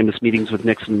in his famous meetings with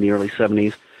Nixon in the early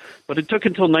 70s. But it took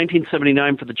until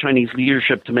 1979 for the Chinese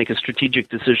leadership to make a strategic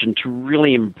decision to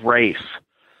really embrace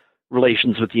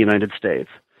relations with the United States.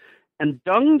 And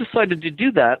Deng decided to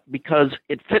do that because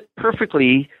it fit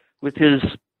perfectly with his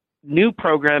new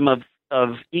program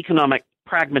of economic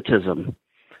pragmatism.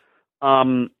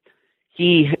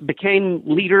 He became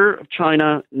leader of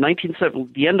China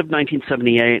the end of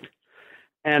 1978,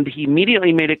 and he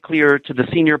immediately made it clear to the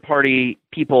senior party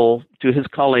people, to his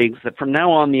colleagues, that from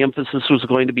now on the emphasis was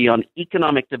going to be on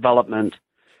economic development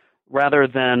rather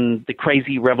than the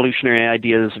crazy revolutionary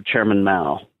ideas of Chairman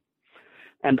Mao.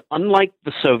 And unlike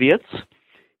the Soviets,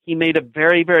 he made a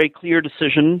very, very clear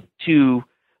decision to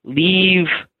leave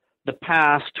the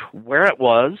past where it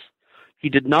was. He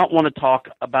did not want to talk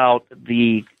about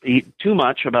too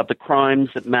much about the crimes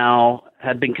that Mao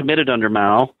had been committed under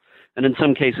Mao, and in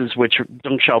some cases which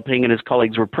Deng Xiaoping and his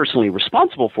colleagues were personally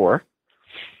responsible for.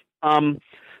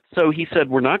 So he said,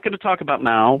 we're not going to talk about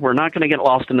Mao. We're not going to get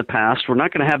lost in the past. We're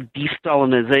not going to have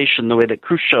de-Stalinization the way that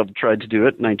Khrushchev tried to do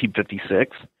it in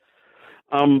 1956.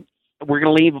 We're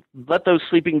going to let those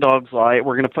sleeping dogs lie.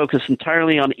 We're going to focus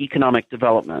entirely on economic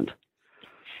development.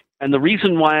 And the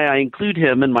reason why I include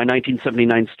him in my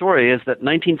 1979 story is that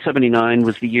 1979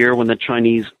 was the year when the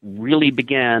Chinese really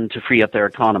began to free up their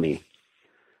economy.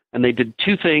 And they did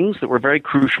two things that were very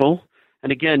crucial.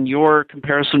 And again, your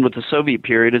comparison with the Soviet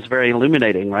period is very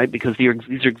illuminating, right? Because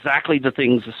these are exactly the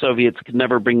things the Soviets could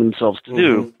never bring themselves to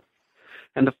do.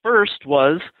 And the first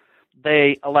was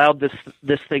they allowed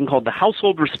this thing called the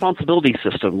household responsibility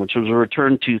system, which was a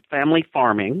return to family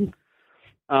farming.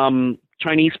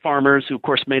 Chinese farmers, who of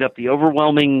course made up the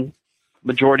overwhelming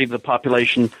majority of the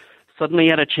population suddenly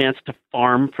had a chance to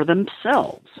farm for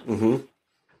themselves. Mm-hmm.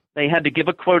 They had to give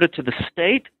a quota to the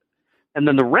state, and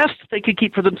then the rest they could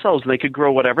keep for themselves. They could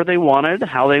grow whatever they wanted,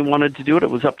 how they wanted to do it. It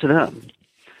was up to them.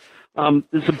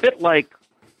 It's a bit like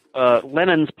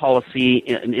Lenin's policy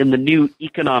in the new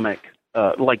economic,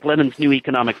 like Lenin's new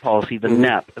economic policy, the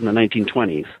NEP, in the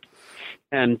 1920s.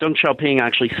 And Deng Xiaoping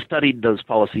actually studied those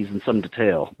policies in some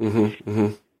detail. Mm-hmm.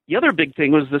 Mm-hmm. The other big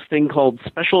thing was this thing called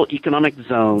special economic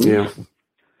zones,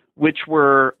 which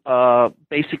were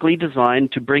basically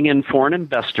designed to bring in foreign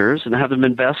investors and have them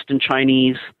invest in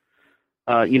Chinese,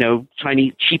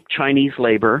 cheap Chinese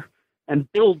labor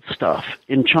and build stuff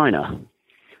in China.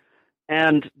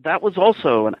 And that was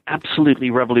also an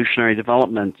absolutely revolutionary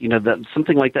development. That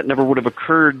something like that never would have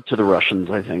occurred to the Russians,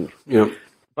 I think. Yeah.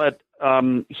 But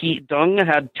Deng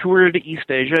had toured East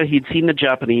Asia. He'd seen the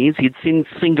Japanese. He'd seen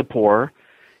Singapore.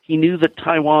 He knew that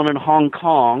Taiwan and Hong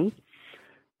Kong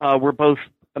were both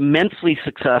immensely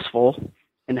successful,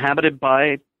 inhabited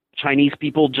by Chinese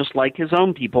people just like his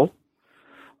own people.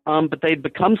 But they'd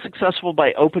become successful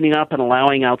by opening up and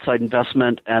allowing outside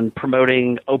investment and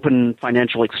promoting open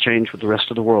financial exchange with the rest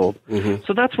of the world. Mm-hmm.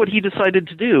 So that's what he decided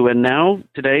to do. And now,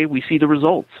 today, we see the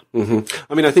results.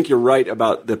 Mm-hmm. I mean, I think you're right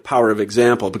about the power of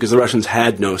example, because the Russians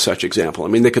had no such example. I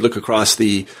mean, they could look across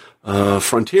the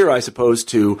frontier, I suppose,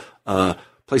 to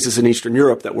places in Eastern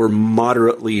Europe that were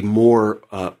moderately more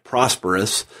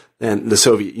prosperous than the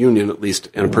Soviet Union, at least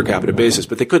on a per capita basis.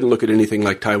 But they couldn't look at anything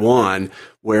like Taiwan,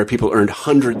 where people earned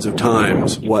hundreds of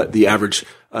times what the average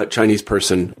Chinese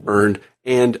person earned,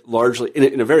 and largely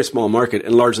in a very small market,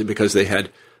 and largely because they had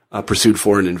pursued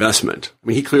foreign investment. I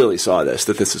mean, he clearly saw that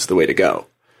this is the way to go.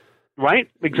 Right?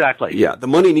 Exactly. Yeah, the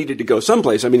money needed to go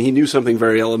someplace. I mean, he knew something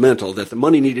very elemental, that the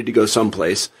money needed to go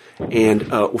someplace, and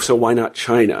so why not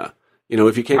China?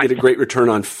 If you can't get a great return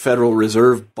on Federal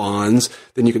Reserve bonds,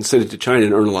 then you can send it to China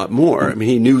and earn a lot more. I mean,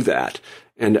 he knew that.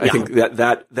 And I think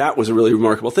that was a really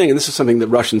remarkable thing. And this is something the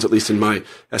Russians, at least in my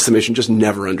estimation, just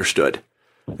never understood.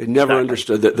 They never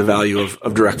understood the value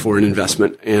of direct foreign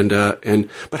investment.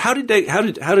 But how did Deng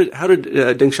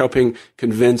Xiaoping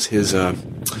convince his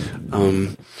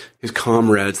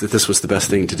comrades that this was the best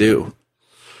thing to do?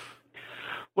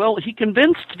 Well, he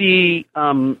convinced the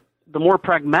more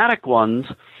pragmatic ones,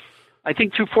 I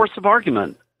think, through force of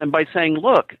argument, and by saying,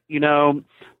 look,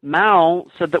 Mao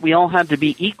said that we all had to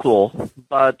be equal,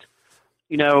 but,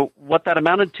 what that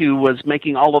amounted to was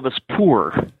making all of us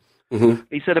poor. Mm-hmm.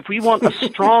 He said, if we want a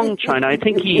strong China, I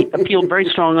think he appealed very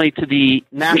strongly to the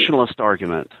nationalist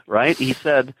argument, right? He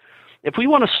said, if we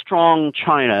want a strong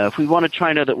China, if we want a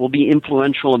China that will be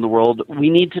influential in the world,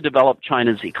 we need to develop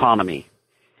China's economy.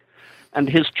 And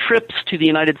his trips to the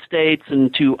United States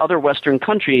and to other Western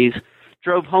countries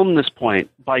drove home this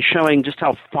point by showing just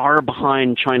how far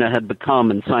behind China had become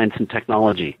in science and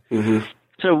technology. Mm-hmm.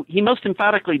 So he most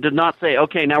emphatically did not say,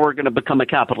 okay, now we're going to become a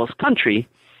capitalist country.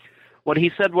 What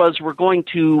he said was, we're going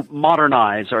to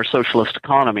modernize our socialist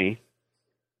economy.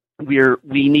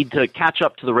 We need to catch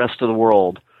up to the rest of the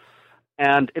world.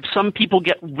 And if some people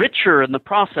get richer in the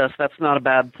process, that's not a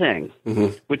bad thing,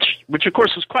 mm-hmm. which of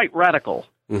course was quite radical.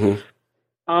 Mm-hmm.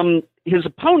 His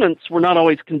opponents were not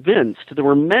always convinced. There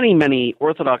were many, many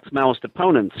Orthodox Maoist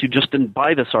opponents who just didn't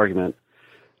buy this argument.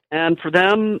 And for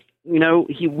them,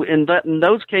 in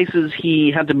those cases,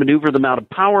 he had to maneuver them out of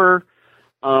power.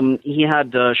 He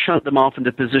had to shunt them off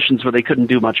into positions where they couldn't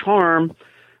do much harm.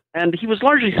 And he was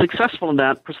largely successful in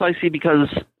that precisely because,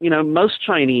 most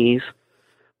Chinese,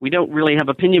 we don't really have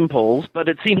opinion polls, but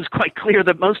it seems quite clear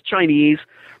that most Chinese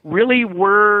really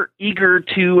were eager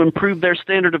to improve their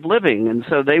standard of living. And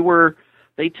so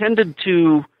they tended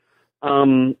to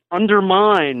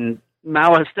undermine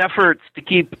Maoist efforts to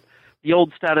keep the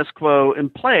old status quo in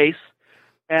place,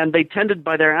 and they tended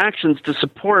by their actions to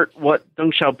support what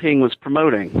Deng Xiaoping was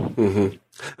promoting. Mm-hmm.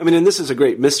 I mean, and this is a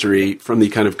great mystery from the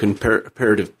kind of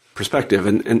comparative perspective,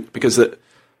 and because the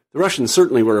Russians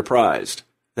certainly were apprised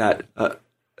that the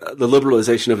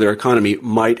liberalization of their economy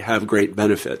might have great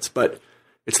benefits, but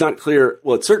it's not clear.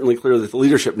 Well, it's certainly clear that the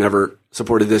leadership never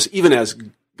supported this. Even as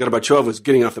Gorbachev was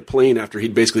getting off the plane after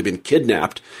he'd basically been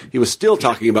kidnapped, he was still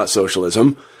talking about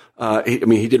socialism.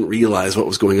 He didn't realize what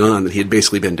was going on, that he had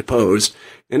basically been deposed.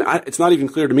 And it's not even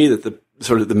clear to me that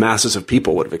the masses of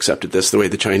people would have accepted this the way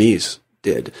the Chinese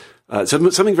did.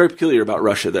 Something very peculiar about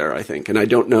Russia there, I think. And I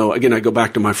don't know. Again, I go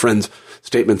back to my friend's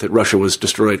statement that Russia was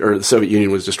destroyed, or the Soviet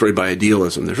Union was destroyed by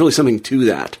idealism. There's really something to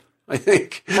that, I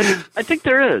think. I think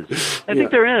there is. I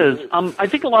think there is. I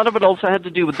think a lot of it also had to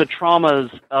do with the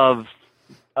traumas of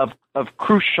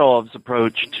Khrushchev's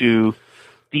approach to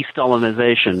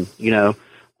de-Stalinization.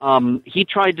 He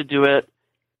tried to do it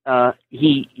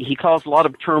he caused a lot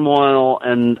of turmoil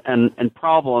and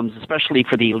problems, especially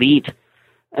for the elite.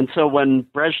 And so when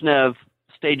Brezhnev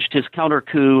staged his counter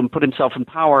coup and put himself in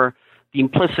power, the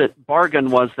implicit bargain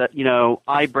was that,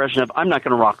 Brezhnev, I'm not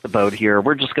going to rock the boat here.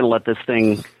 We're just going to let this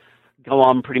thing go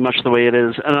on pretty much the way it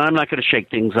is, and I'm not going to shake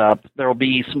things up. There will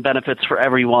be some benefits for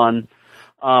everyone,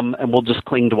 and we'll just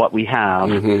cling to what we have.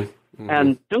 Mm-hmm.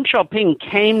 And Deng Xiaoping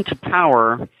came to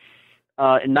power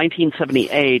in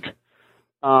 1978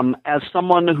 as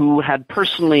someone who had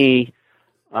personally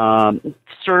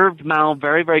served Mao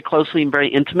very, very closely and very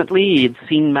intimately. He had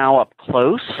seen Mao up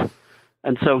close,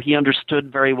 and so he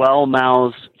understood very well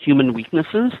Mao's human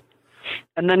weaknesses.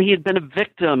 And then he had been a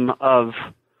victim of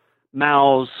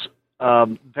Mao's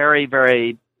very,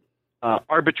 very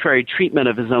arbitrary treatment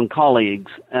of his own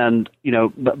colleagues, and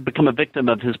become a victim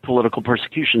of his political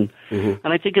persecution. Mm-hmm.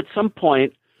 And I think at some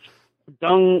point,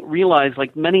 Deng realized,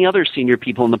 like many other senior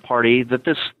people in the party, that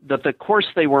the course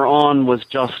they were on was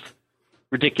just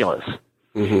ridiculous.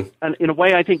 Mm-hmm. And in a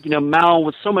way, I think Mao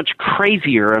was so much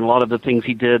crazier in a lot of the things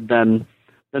he did than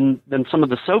some of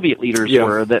the Soviet leaders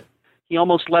were, that he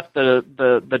almost left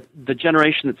the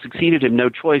generation that succeeded him no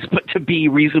choice but to be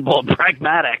reasonable and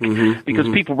pragmatic, because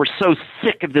people were so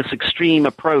sick of this extreme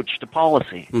approach to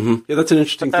policy. Mm-hmm. Yeah, that's an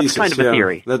interesting thesis. That's kind of a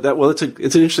theory.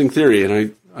 It's an interesting theory,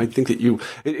 and I think that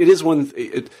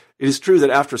it is true that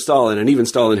after Stalin, and even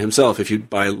Stalin himself, if you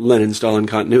buy Lenin-Stalin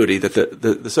continuity, that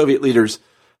the Soviet leaders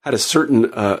had a certain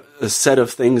a set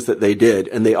of things that they did,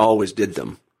 and they always did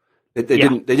them. They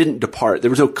didn't depart. There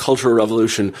was no cultural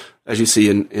revolution, as you see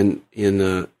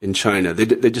in China.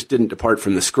 They just didn't depart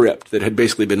from the script that had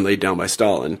basically been laid down by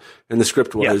Stalin. And the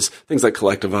script was things like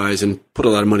collectivize and put a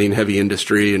lot of money in heavy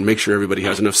industry and make sure everybody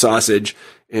has enough sausage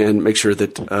and make sure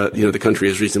that the country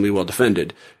is reasonably well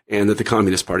defended and that the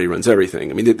Communist Party runs everything.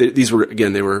 I mean, these were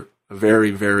a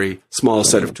very, very small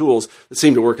set of tools that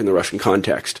seemed to work in the Russian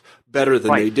context better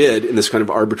than they did in this kind of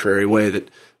arbitrary way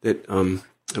that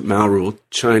Mao ruled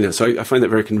China. So I find that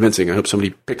very convincing. I hope somebody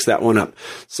picks that one up.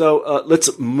 So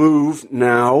let's move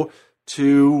now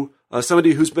to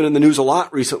somebody who's been in the news a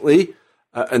lot recently,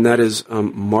 and that is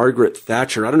Margaret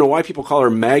Thatcher. I don't know why people call her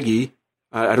Maggie.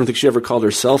 I don't think she ever called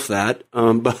herself that.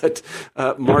 But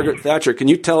Margaret Thatcher, can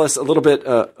you tell us a little bit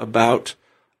about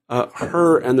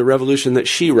her and the revolution that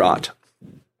she wrought?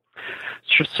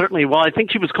 Sure, certainly. Well, I think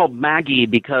she was called Maggie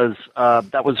because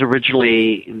that was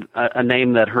originally a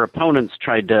name that her opponents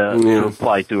tried to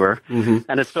apply to her. Mm-hmm.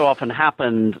 And it so often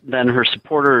happened, then her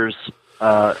supporters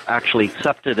actually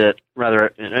accepted it rather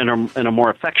in a more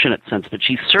affectionate sense, but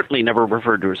she certainly never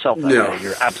referred to herself that way.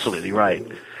 You're absolutely right.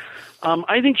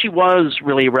 I think she was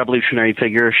really a revolutionary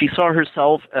figure. She saw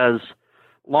herself as,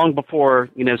 long before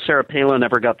Sarah Palin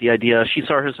ever got the idea, she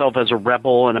saw herself as a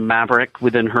rebel and a maverick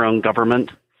within her own government.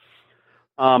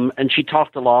 And she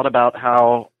talked a lot about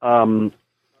how,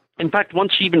 in fact,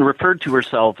 once she even referred to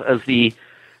herself as the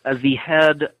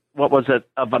head, what was it,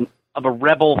 of a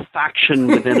rebel faction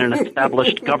within an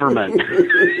established government.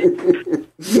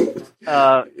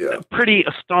 Pretty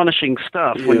astonishing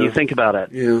stuff when you think about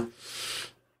it. Yeah.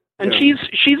 And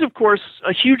she's of course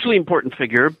a hugely important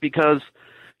figure because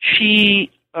she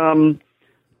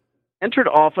entered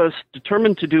office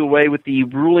determined to do away with the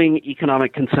ruling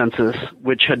economic consensus,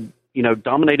 which had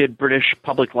dominated British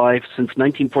public life since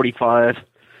 1945,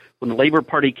 when the Labour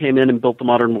Party came in and built the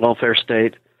modern welfare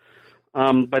state.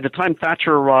 By the time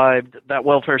Thatcher arrived, that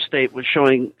welfare state was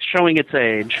showing its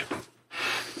age,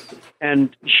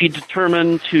 and she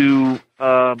determined to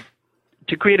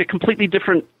create a completely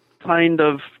different kind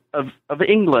of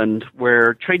England,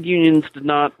 where trade unions did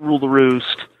not rule the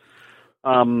roost,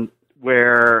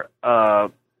 where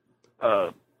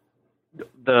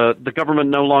the government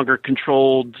no longer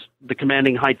controlled the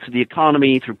commanding heights of the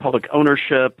economy through public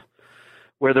ownership,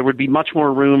 where there would be much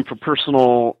more room for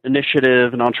personal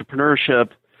initiative and entrepreneurship.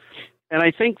 And I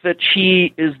think that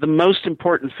she is the most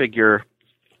important figure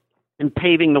in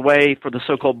paving the way for the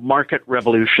so-called market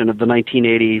revolution of the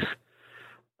 1980s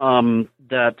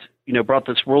that brought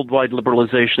this worldwide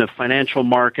liberalization of financial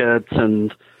markets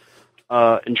and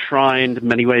enshrined in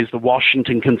many ways the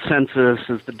Washington Consensus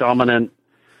as the dominant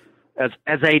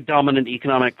as a dominant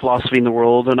economic philosophy in the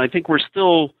world. And I think we're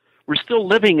still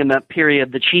living in that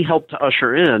period that she helped to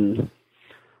usher in.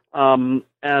 And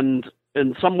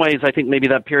in some ways, I think maybe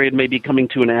that period may be coming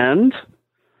to an end,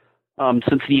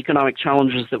 since the economic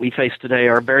challenges that we face today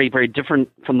are very, very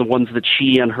different from the ones that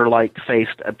she and her like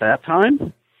faced at that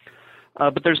time.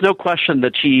 But there's no question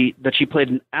that she played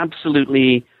an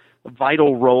absolutely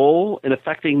vital role in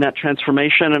affecting that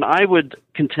transformation. And I would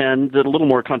contend that, a little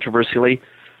more controversially,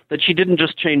 that she didn't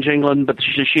just change England, but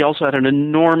she also had an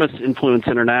enormous influence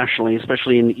internationally,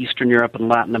 especially in Eastern Europe and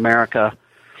Latin America,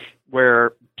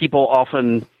 where people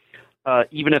often,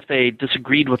 even if they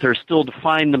disagreed with her, still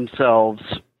defined themselves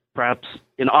perhaps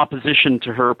in opposition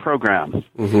to her program.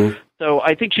 Mm-hmm. So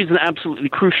I think she's an absolutely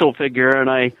crucial figure, and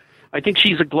I think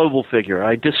she's a global figure.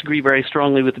 I disagree very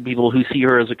strongly with the people who see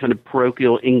her as a kind of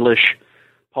parochial English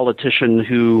politician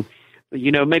who,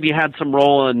 maybe had some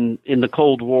role in the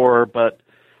Cold War, but,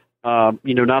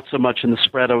 not so much in the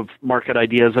spread of market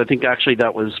ideas. I think actually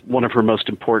that was one of her most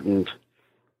important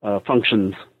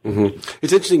functions. Mm-hmm.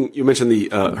 It's interesting you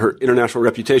mentioned her international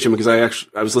reputation, because I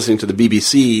was listening to the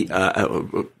BBC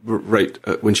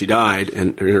when she died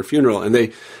and in her funeral, and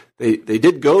they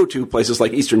did go to places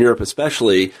like Eastern Europe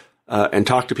especially and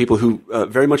talk to people who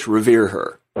very much revere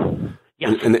her.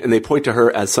 Yes. And they point to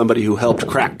her as somebody who helped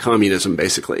crack communism,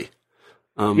 basically.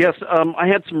 Yes, I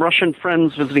had some Russian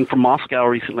friends visiting from Moscow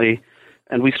recently,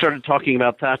 and we started talking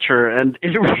about Thatcher, and it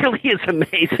really is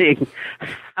amazing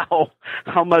how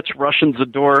much Russians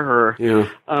adore her. Yeah.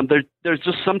 There's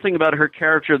just something about her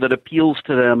character that appeals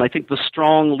to them. I think the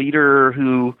strong leader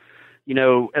who,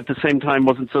 at the same time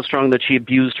wasn't so strong that she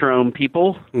abused her own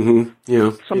people. Mm-hmm.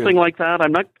 Yeah. Something like that.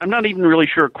 I'm not even really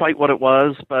sure quite what it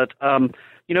was, but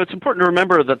it's important to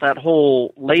remember that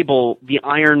whole label, the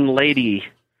Iron Lady,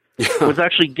 was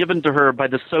actually given to her by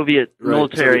the Soviet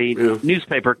military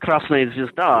newspaper, Krasnaya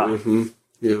Zvezda,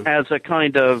 as a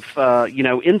kind of,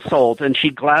 insult, and she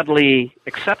gladly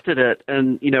accepted it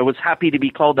and, was happy to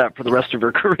be called that for the rest of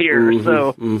her career.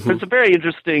 So there's a very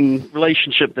interesting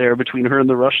relationship there between her and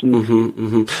the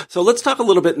Russians. So let's talk a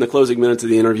little bit in the closing minutes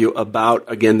of the interview about,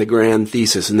 again, the grand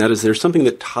thesis, and that is there's something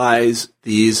that ties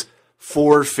these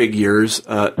four figures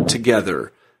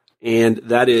together, and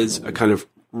that is a kind of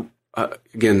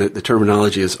again, the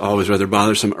terminology is always rather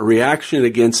bothersome, a reaction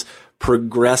against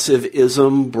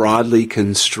progressivism broadly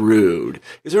construed.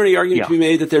 Is there any argument to be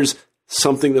made that there's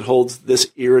something that holds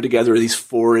this era together, these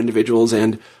four individuals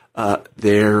and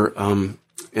their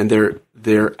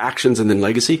actions and then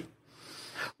legacy?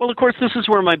 Well, of course, this is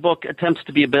where my book attempts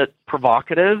to be a bit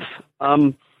provocative.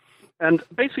 And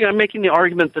basically, I'm making the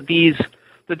argument that these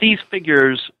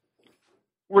figures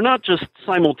were not just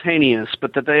simultaneous,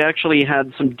 but that they actually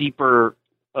had some deeper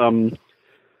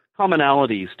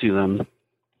commonalities to them.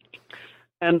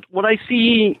 And what I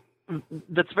see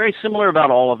that's very similar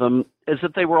about all of them is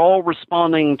that they were all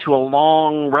responding to a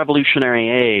long revolutionary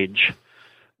age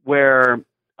where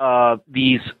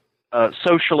these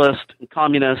socialist and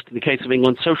communist, in the case of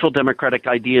England, social democratic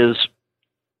ideas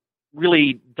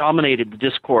really dominated the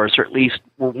discourse, or at least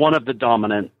were one of the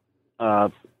dominant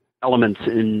elements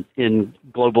in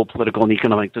global political and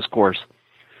economic discourse.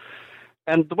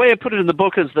 And the way I put it in the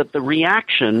book is that the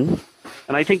reaction,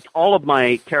 and I think all of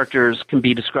my characters can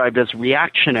be described as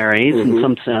reactionaries in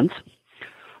some sense.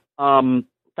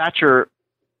 Thatcher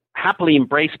happily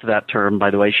embraced that term, by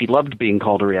the way. She loved being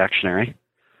called a reactionary.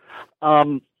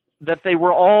 That they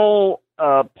were all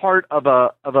part of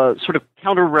a sort of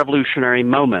counter-revolutionary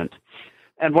moment.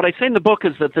 And what I say in the book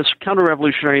is that this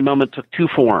counter-revolutionary moment took two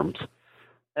forms.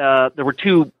 There were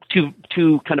two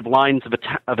kind of lines of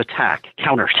attack,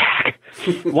 counterattack.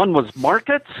 One was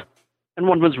markets, and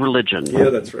one was religion. Yeah,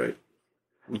 that's right.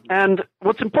 And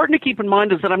what's important to keep in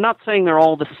mind is that I'm not saying they're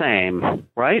all the same,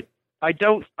 right?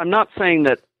 I'm not saying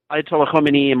that Ayatollah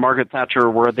Khomeini and Margaret Thatcher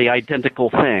were the identical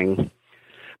thing,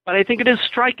 but I think it is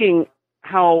striking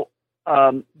how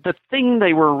the thing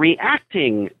they were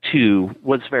reacting to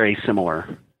was very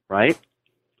similar, right?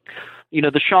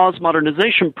 The Shah's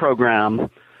modernization program,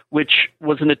 which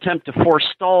was an attempt to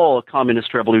forestall a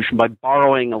communist revolution by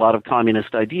borrowing a lot of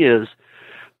communist ideas,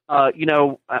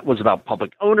 was about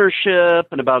public ownership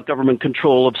and about government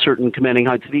control of certain commanding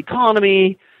heights of the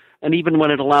economy. And even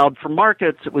when it allowed for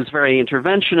markets, it was very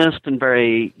interventionist and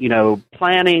very,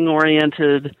 planning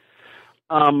oriented.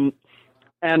 And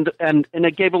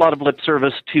it gave a lot of lip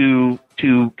service to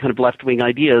kind of left-wing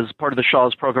ideas. Part of the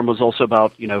Shah's program was also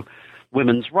about,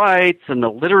 women's rights and the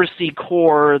literacy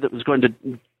core that was going to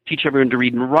teach everyone to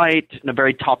read and write in a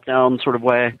very top-down sort of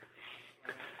way.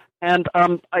 And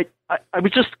I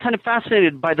was just kind of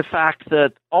fascinated by the fact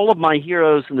that all of my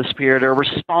heroes in this period are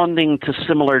responding to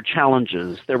similar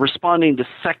challenges. They're responding to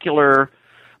secular,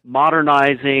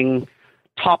 modernizing,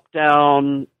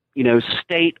 top-down,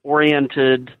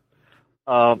 state-oriented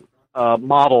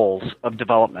models of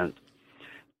development.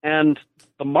 And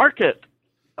the market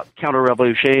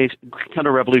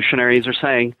counter-revolutionaries are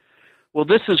saying, well,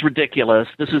 this is ridiculous.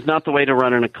 This is not the way to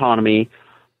run an economy.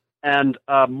 And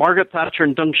Margaret Thatcher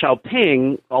and Deng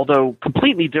Xiaoping, although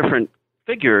completely different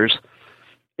figures,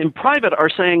 in private are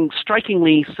saying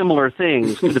strikingly similar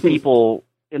things to the people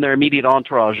in their immediate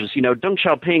entourages. You know, Deng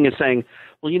Xiaoping is saying,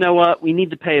 well, you know what? We need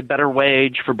to pay a better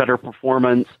wage for better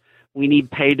performance. We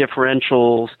need pay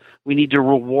differentials. We need to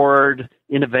reward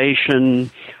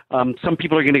innovation. Some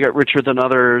people are going to get richer than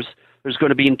others. There's going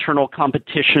to be internal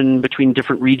competition between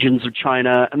different regions of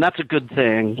China, and that's a good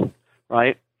thing,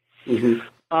 right?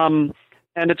 Mm-hmm.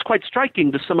 And it's quite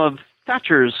striking to some of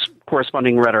Thatcher's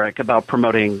corresponding rhetoric about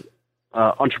promoting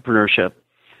entrepreneurship.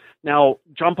 Now,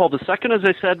 John Paul II, as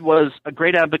I said, was a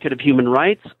great advocate of human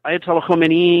rights. Ayatollah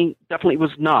Khomeini definitely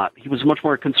was not. He was much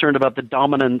more concerned about the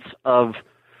dominance of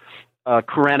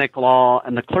Quranic law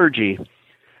and the clergy.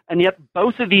 And yet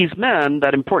both of these men,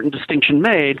 that important distinction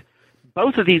made,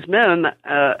 both of these men,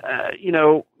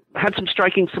 had some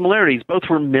striking similarities. Both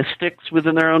were mystics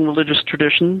within their own religious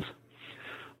traditions.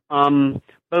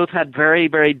 Both had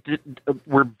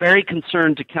were very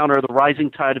concerned to counter the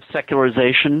rising tide of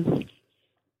secularization.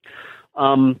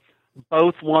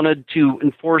 Both wanted to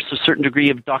enforce a certain degree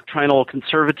of doctrinal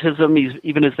conservatism,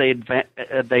 even as they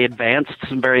advanced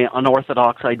some very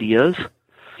unorthodox ideas.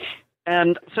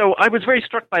 And so I was very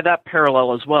struck by that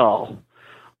parallel as well.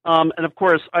 And of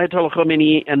course, Ayatollah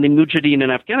Khomeini and the Mujahideen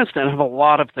in Afghanistan have a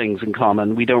lot of things in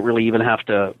common. We don't really even have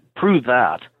to prove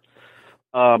that.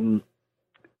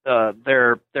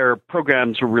 Their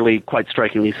programs were really quite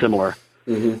strikingly similar.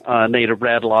 Mm-hmm. They had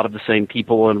read a lot of the same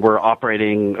people and were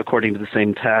operating according to the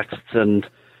same texts. And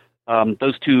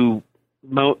those two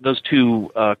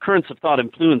currents of thought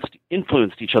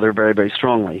influenced each other very, very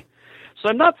strongly. So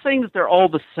I'm not saying that they're all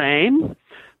the same,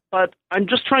 but I'm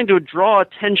just trying to draw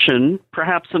attention,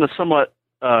 perhaps in a somewhat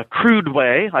crude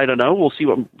way. I don't know. We'll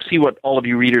see what all of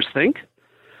you readers think.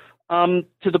 To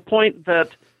the point that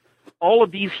all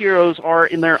of these heroes are,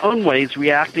 in their own ways,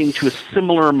 reacting to a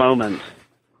similar moment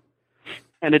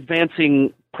and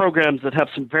advancing programs that have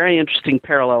some very interesting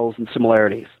parallels and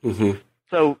similarities. Mm-hmm.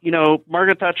 So,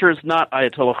 Margaret Thatcher is not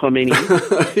Ayatollah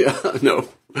Khomeini. Yeah, no.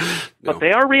 But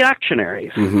they are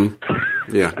reactionaries.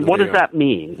 Mm-hmm. Yeah. And what does that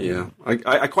mean? Yeah.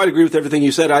 I quite agree with everything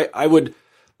you said.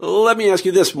 Let me ask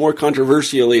you this more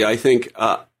controversially. I think,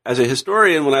 as a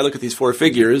historian, when I look at these four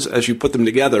figures, as you put them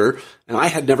together, and I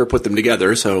had never put them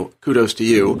together, so kudos to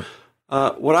you,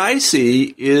 what I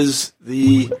see is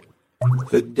the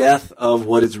death of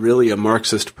what is really a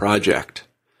Marxist project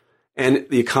and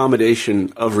the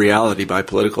accommodation of reality by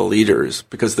political leaders.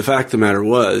 Because the fact of the matter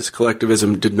was,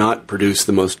 collectivism did not produce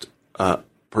the most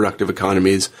productive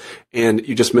economies. And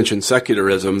you just mentioned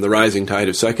secularism, the rising tide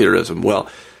of secularism. Well,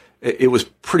 it was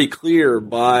pretty clear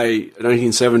by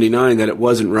 1979 that it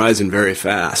wasn't rising very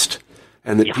fast,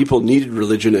 and that people needed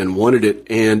religion and wanted it,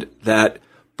 and that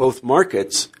both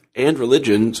markets and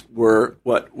religions were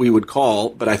what we would call,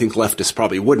 but I think leftists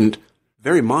probably wouldn't,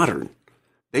 very modern.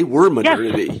 They were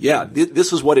modernity. Yes. Yeah,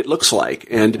 this is what it looks like.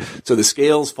 And so the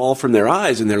scales fall from their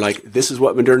eyes, and they're like, this is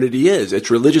what modernity is. It's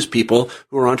religious people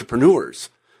who are entrepreneurs.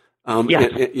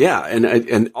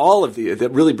 And all of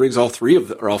that really brings all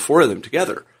four of them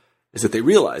together, is that they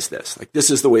realize this. Like, this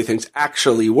is the way things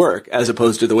actually work, as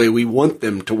opposed to the way we want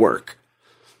them to work.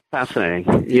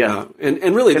 Fascinating. Yeah.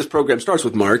 And really, this program starts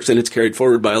with Marx, and it's carried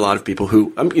forward by a lot of people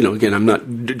who, again, I'm not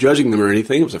judging them or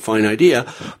anything. It was a fine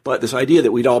idea. But this idea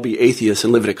that we'd all be atheists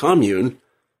and live in a commune,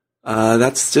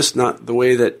 that's just not the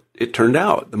way that it turned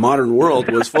out. The modern world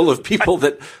was full of people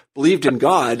that believed in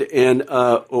God and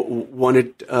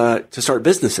wanted to start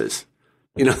businesses.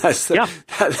 That's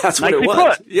what it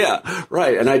was. Put. Yeah,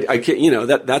 right. And I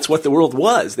can't, that's what the world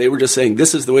was. They were just saying,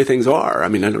 this is the way things are. I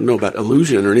mean, I don't know about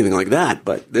illusion or anything like that,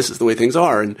 but this is the way things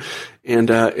are. And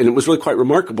it was really quite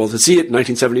remarkable to see it in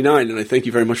 1979. And I thank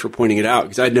you very much for pointing it out,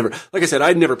 because I'd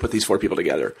never put these four people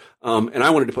together. And I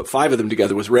wanted to put five of them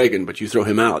together with Reagan, but you throw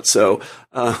him out. So,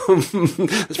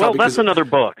 that's another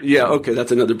book. Yeah. Okay.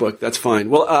 That's another book. That's fine.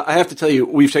 Well, I have to tell you,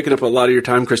 we've taken up a lot of your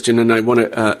time, Christian, and I want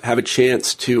to have a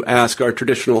chance to ask our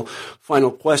traditional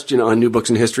final question on new books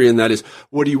in history, and that is,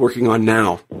 what are you working on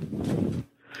now?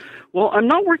 Well, I'm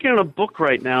not working on a book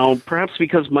right now, perhaps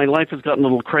because my life has gotten a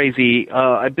little crazy.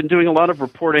 I've been doing a lot of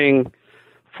reporting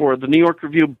for the New York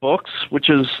Review of Books, which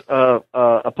is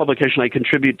a publication I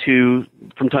contribute to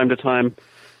from time to time,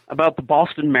 about the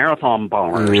Boston Marathon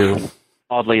bombers,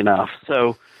 oddly enough.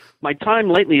 So my time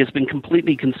lately has been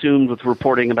completely consumed with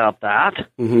reporting about that.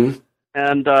 Mm-hmm.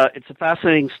 And it's a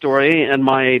fascinating story, and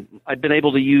I've been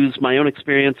able to use my own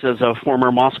experience as a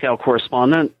former Moscow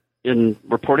correspondent in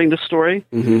reporting this story,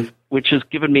 mm-hmm. which has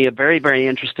given me a very, very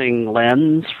interesting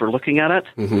lens for looking at it.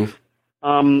 Mm-hmm.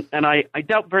 And I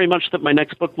doubt very much that my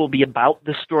next book will be about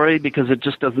this story, because it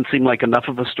just doesn't seem like enough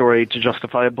of a story to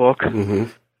justify a book. Mm-hmm.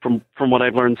 from what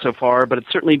I've learned so far. But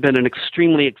it's certainly been an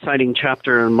extremely exciting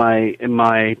chapter in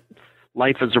my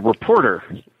life as a reporter.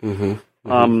 Mm-hmm.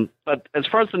 Mm-hmm. But as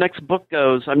far as the next book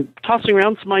goes, I'm tossing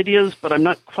around some ideas, but I'm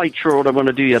not quite sure what I want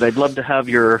to do yet. I'd love to have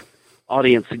your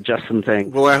audience suggest some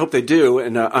things. Well, I hope they do,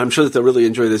 and I'm sure that they'll really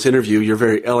enjoy this interview. You're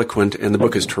very eloquent, and the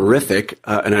book is terrific,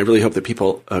 and I really hope that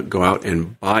people go out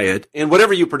and buy it. And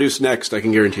whatever you produce next, I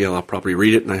can guarantee I'll probably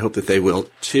read it, and I hope that they will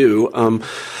too.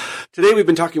 Today we've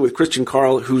been talking with Christian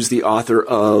Caryl, who's the author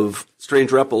of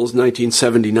Strange Reptiles,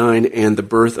 1979, and The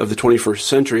Birth of the 21st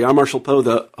Century. I'm Marshall Poe,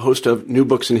 the host of New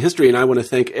Books in History, and I want to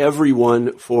thank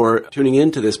everyone for tuning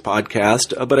into this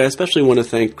podcast, but I especially want to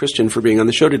thank Christian for being on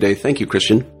the show today. Thank you,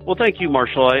 Christian. Well, thank you,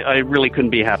 Marshall. I really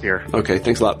couldn't be happier. Okay,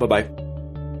 thanks a lot. Bye-bye.